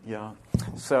now. Yeah.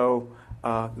 So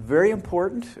very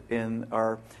important in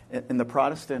the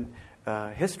Protestant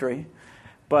history.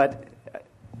 But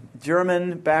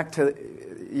German, back to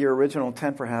your original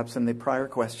intent perhaps in the prior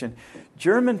question,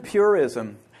 German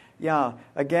purism. Yeah,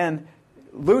 again,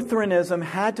 Lutheranism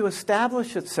had to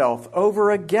establish itself over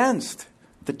against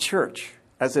the church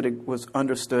as it was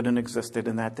understood and existed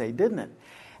in that day, didn't it?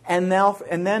 And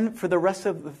then for the rest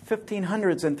of the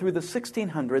 1500s and through the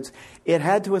 1600s, it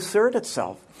had to assert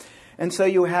itself. And so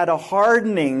you had a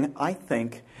hardening, I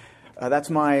think, that's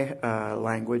my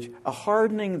language, a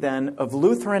hardening then of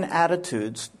Lutheran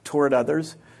attitudes toward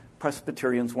others.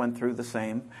 Presbyterians went through the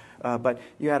same. But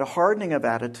you had a hardening of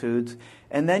attitudes,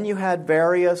 and then you had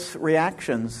various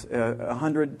reactions.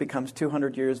 100 becomes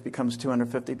 200 years, becomes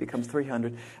 250, becomes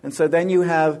 300. And so then you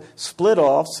have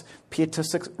split-offs,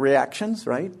 pietistic reactions,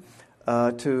 right,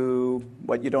 to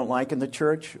what you don't like in the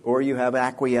church, or you have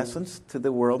acquiescence to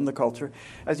the world and the culture.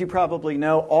 As you probably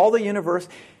know,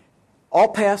 all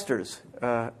pastors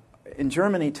in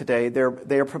Germany today,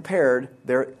 they are prepared,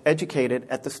 they're educated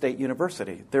at the state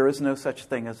university. There is no such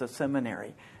thing as a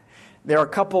seminary. There are a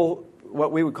couple,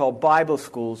 what we would call Bible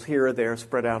schools here or there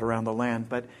spread out around the land.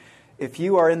 But if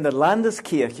you are in the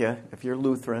Landeskirche, if you're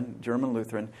Lutheran, German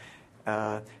Lutheran,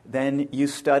 then you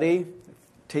study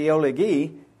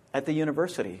theology at the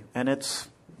university. And it's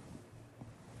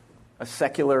a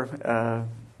secular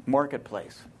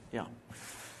marketplace. Yeah.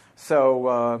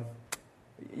 So,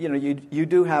 you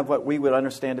do have what we would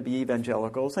understand to be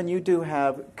evangelicals, and you do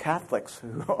have Catholics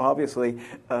who obviously,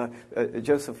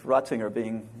 Joseph Ratzinger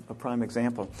being a prime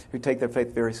example, who take their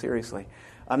faith very seriously.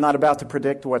 I'm not about to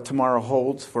predict what tomorrow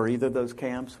holds for either of those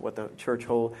camps, what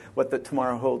the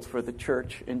tomorrow holds for the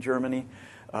church in Germany,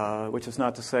 which is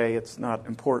not to say it's not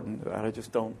important. I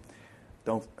just don't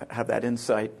have that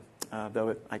insight,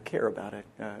 though I care about it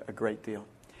a great deal.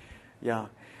 Yeah.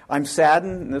 I'm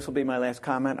saddened, and this will be my last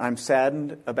comment, I'm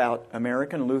saddened about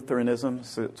American Lutheranism,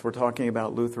 since we're talking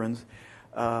about Lutherans.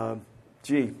 I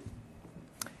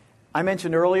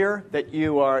mentioned earlier that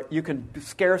you can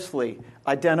scarcely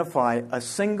identify a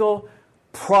single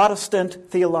Protestant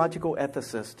theological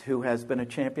ethicist who has been a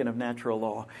champion of natural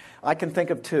law. I can think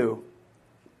of two.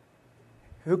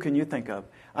 Who can you think of?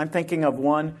 I'm thinking of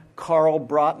one, Karl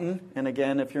Broughton. And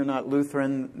again, if you're not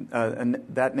Lutheran,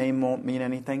 that name won't mean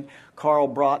anything. Karl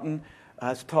Broughton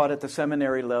has taught at the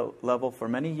seminary level for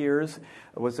many years,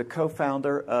 was a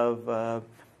co-founder of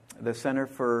the Center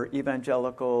for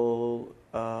Evangelical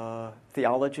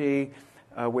Theology,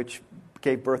 which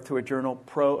gave birth to a journal,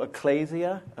 Pro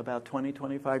Ecclesia, about 20,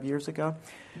 25 years ago.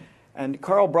 And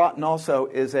Karl Broughton also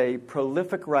is a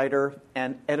prolific writer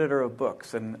and editor of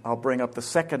books. And I'll bring up the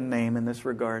second name in this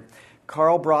regard.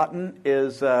 Karl Broughton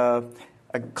is a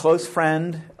close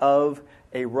friend of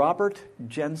a Robert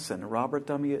Jensen, Robert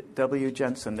W.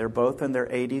 Jensen. They're both in their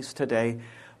 80s today.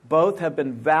 Both have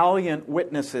been valiant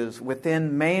witnesses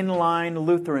within mainline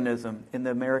Lutheranism in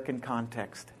the American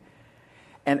context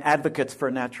and advocates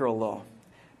for natural law.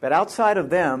 But outside of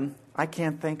them, I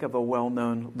can't think of a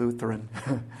well-known Lutheran.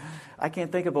 I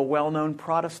can't think of a well-known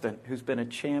Protestant who's been a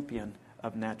champion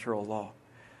of natural law.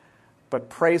 But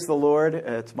praise the Lord,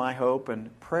 it's my hope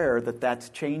and prayer that that's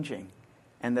changing,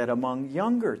 and that among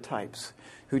younger types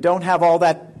who don't have all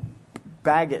that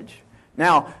baggage.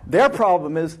 Now, their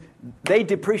problem is they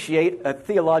depreciate a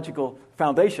theological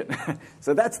foundation.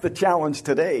 So that's the challenge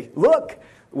today. Look,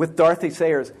 with Dorothy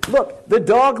Sayers, look, the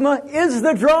dogma is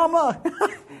the drama.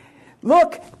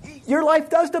 Look, your life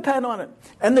does depend on it.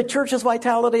 And the church's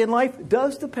vitality in life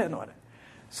does depend on it.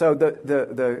 So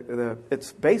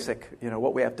it's basic,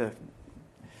 what we have to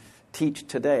teach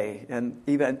today. And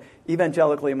even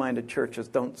evangelically minded churches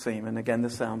don't seem, and again,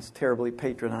 this sounds terribly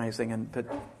patronizing and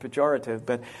pejorative,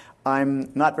 but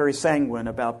I'm not very sanguine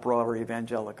about broader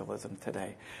evangelicalism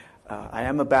today. I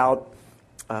am about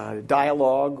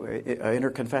dialogue,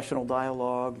 interconfessional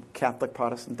dialogue, Catholic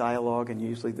Protestant dialogue, and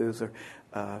usually those are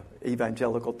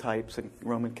evangelical types and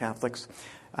Roman Catholics.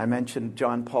 I mentioned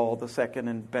John Paul II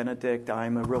and Benedict.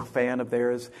 I'm a real fan of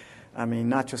theirs. I mean,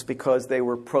 not just because they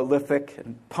were prolific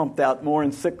and pumped out more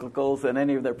encyclicals than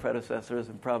any of their predecessors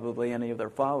and probably any of their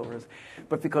followers,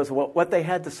 but because what they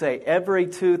had to say every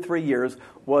 2-3 years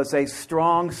was a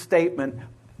strong statement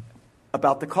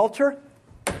about the culture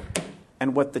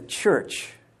and what the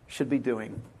church should be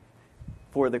doing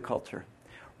for the culture.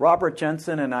 Robert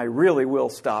Jensen, and I really will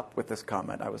stop with this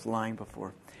comment. I was lying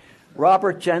before.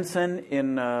 Robert Jensen,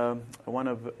 in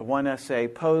one essay,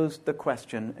 posed the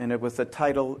question, and it was the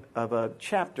title of a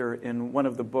chapter in one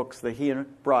of the books that he and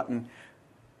Broughton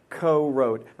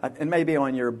co-wrote. And maybe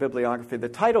on your bibliography, the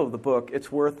title of the book,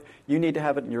 you need to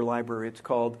have it in your library. It's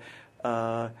called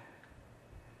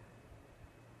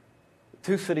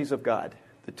Two Cities of God,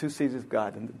 the Two Cities of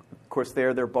God. And of course,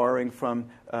 they're borrowing from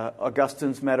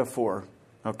Augustine's metaphor.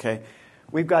 Okay,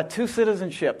 we've got two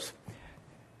citizenships.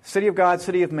 City of God,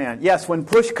 city of man. Yes, when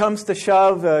push comes to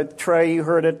shove, Trey, you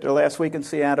heard it last week in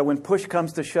Seattle, when push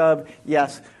comes to shove,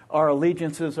 yes, our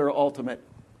allegiances are ultimate,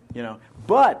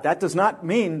 But that does not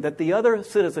mean that the other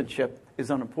citizenship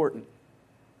is unimportant.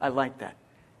 I like that.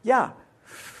 Yeah.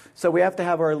 So we have to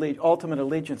have our ultimate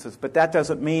allegiances, but that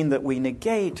doesn't mean that we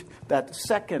negate that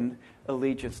second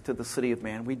allegiance to the city of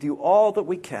man. We do all that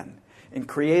we can in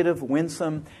creative,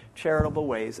 winsome, charitable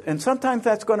ways. And sometimes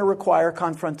that's going to require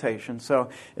confrontation. So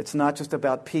it's not just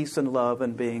about peace and love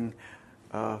and being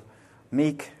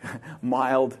meek,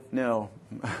 mild. No.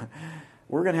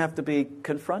 We're going to have to be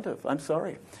confrontive. I'm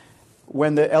sorry.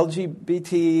 When the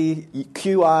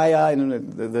LGBTQI,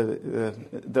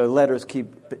 and the letters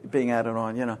keep being added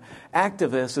on,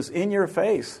 activist is in your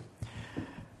face.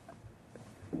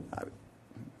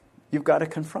 You've got to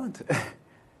confront.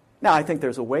 Now, I think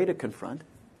there's a way to confront,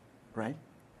 right?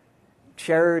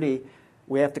 Charity,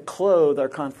 we have to clothe our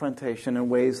confrontation in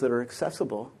ways that are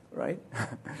accessible, right?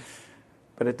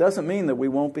 But it doesn't mean that we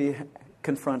won't be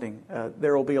confronting.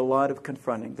 There will be a lot of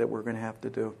confronting that we're going to have to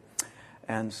do.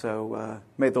 And so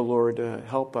may the Lord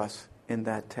help us in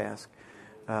that task.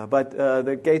 But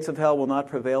the gates of hell will not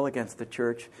prevail against the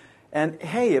church. And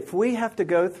hey, if we have to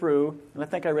go through, and I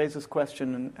think I raised this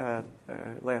question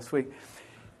last week,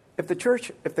 if the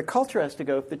church has to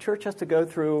go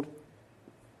through,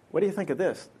 what do you think of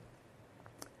this?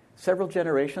 Several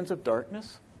generations of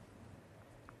darkness?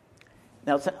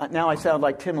 Now I sound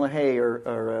like Tim LaHaye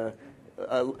or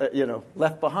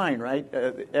Left Behind, right?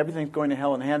 Everything's going to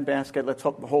hell in a handbasket. Let's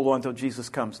hold on until Jesus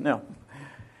comes. No.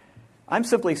 I'm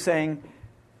simply saying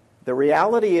the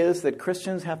reality is that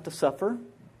Christians have to suffer.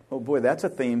 Oh boy, that's a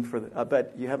theme I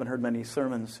bet you haven't heard many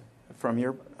sermons from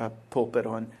your pulpit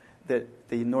on the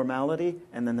normality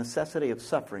and the necessity of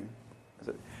suffering.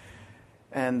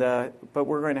 And but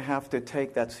we're going to have to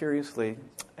take that seriously.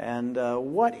 And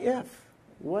what if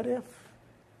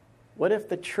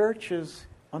the church is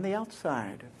on the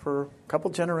outside for a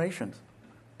couple generations?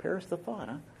 Perish the thought,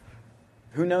 huh?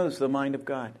 Who knows the mind of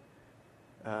God?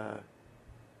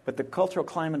 But the cultural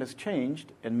climate has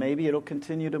changed, and maybe it'll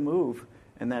continue to move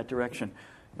in that direction.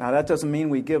 Now, that doesn't mean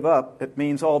we give up. It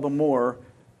means all the more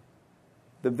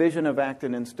the vision of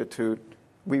Acton Institute,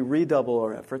 we redouble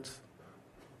our efforts,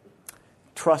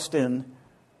 trust in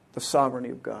the sovereignty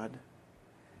of God,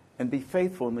 and be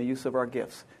faithful in the use of our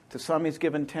gifts. To some he's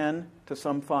given 10, to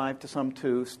some 5, to some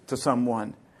 2, to some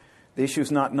 1. The issue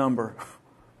is not number.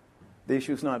 The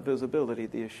issue is not visibility.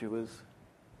 The issue is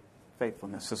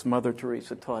faithfulness, as Mother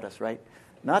Teresa taught us, right?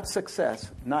 Not success,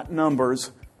 not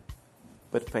numbers,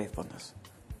 but faithfulness.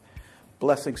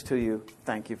 Blessings to you.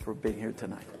 Thank you for being here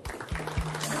tonight.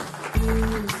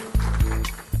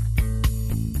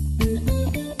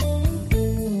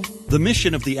 The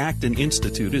mission of the Acton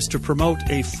Institute is to promote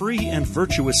a free and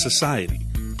virtuous society,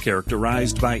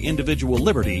 characterized by individual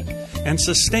liberty and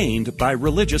sustained by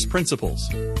religious principles.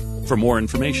 For more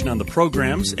information on the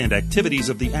programs and activities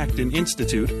of the Acton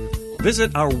Institute,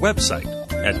 visit our website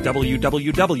at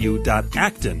www.acton.org.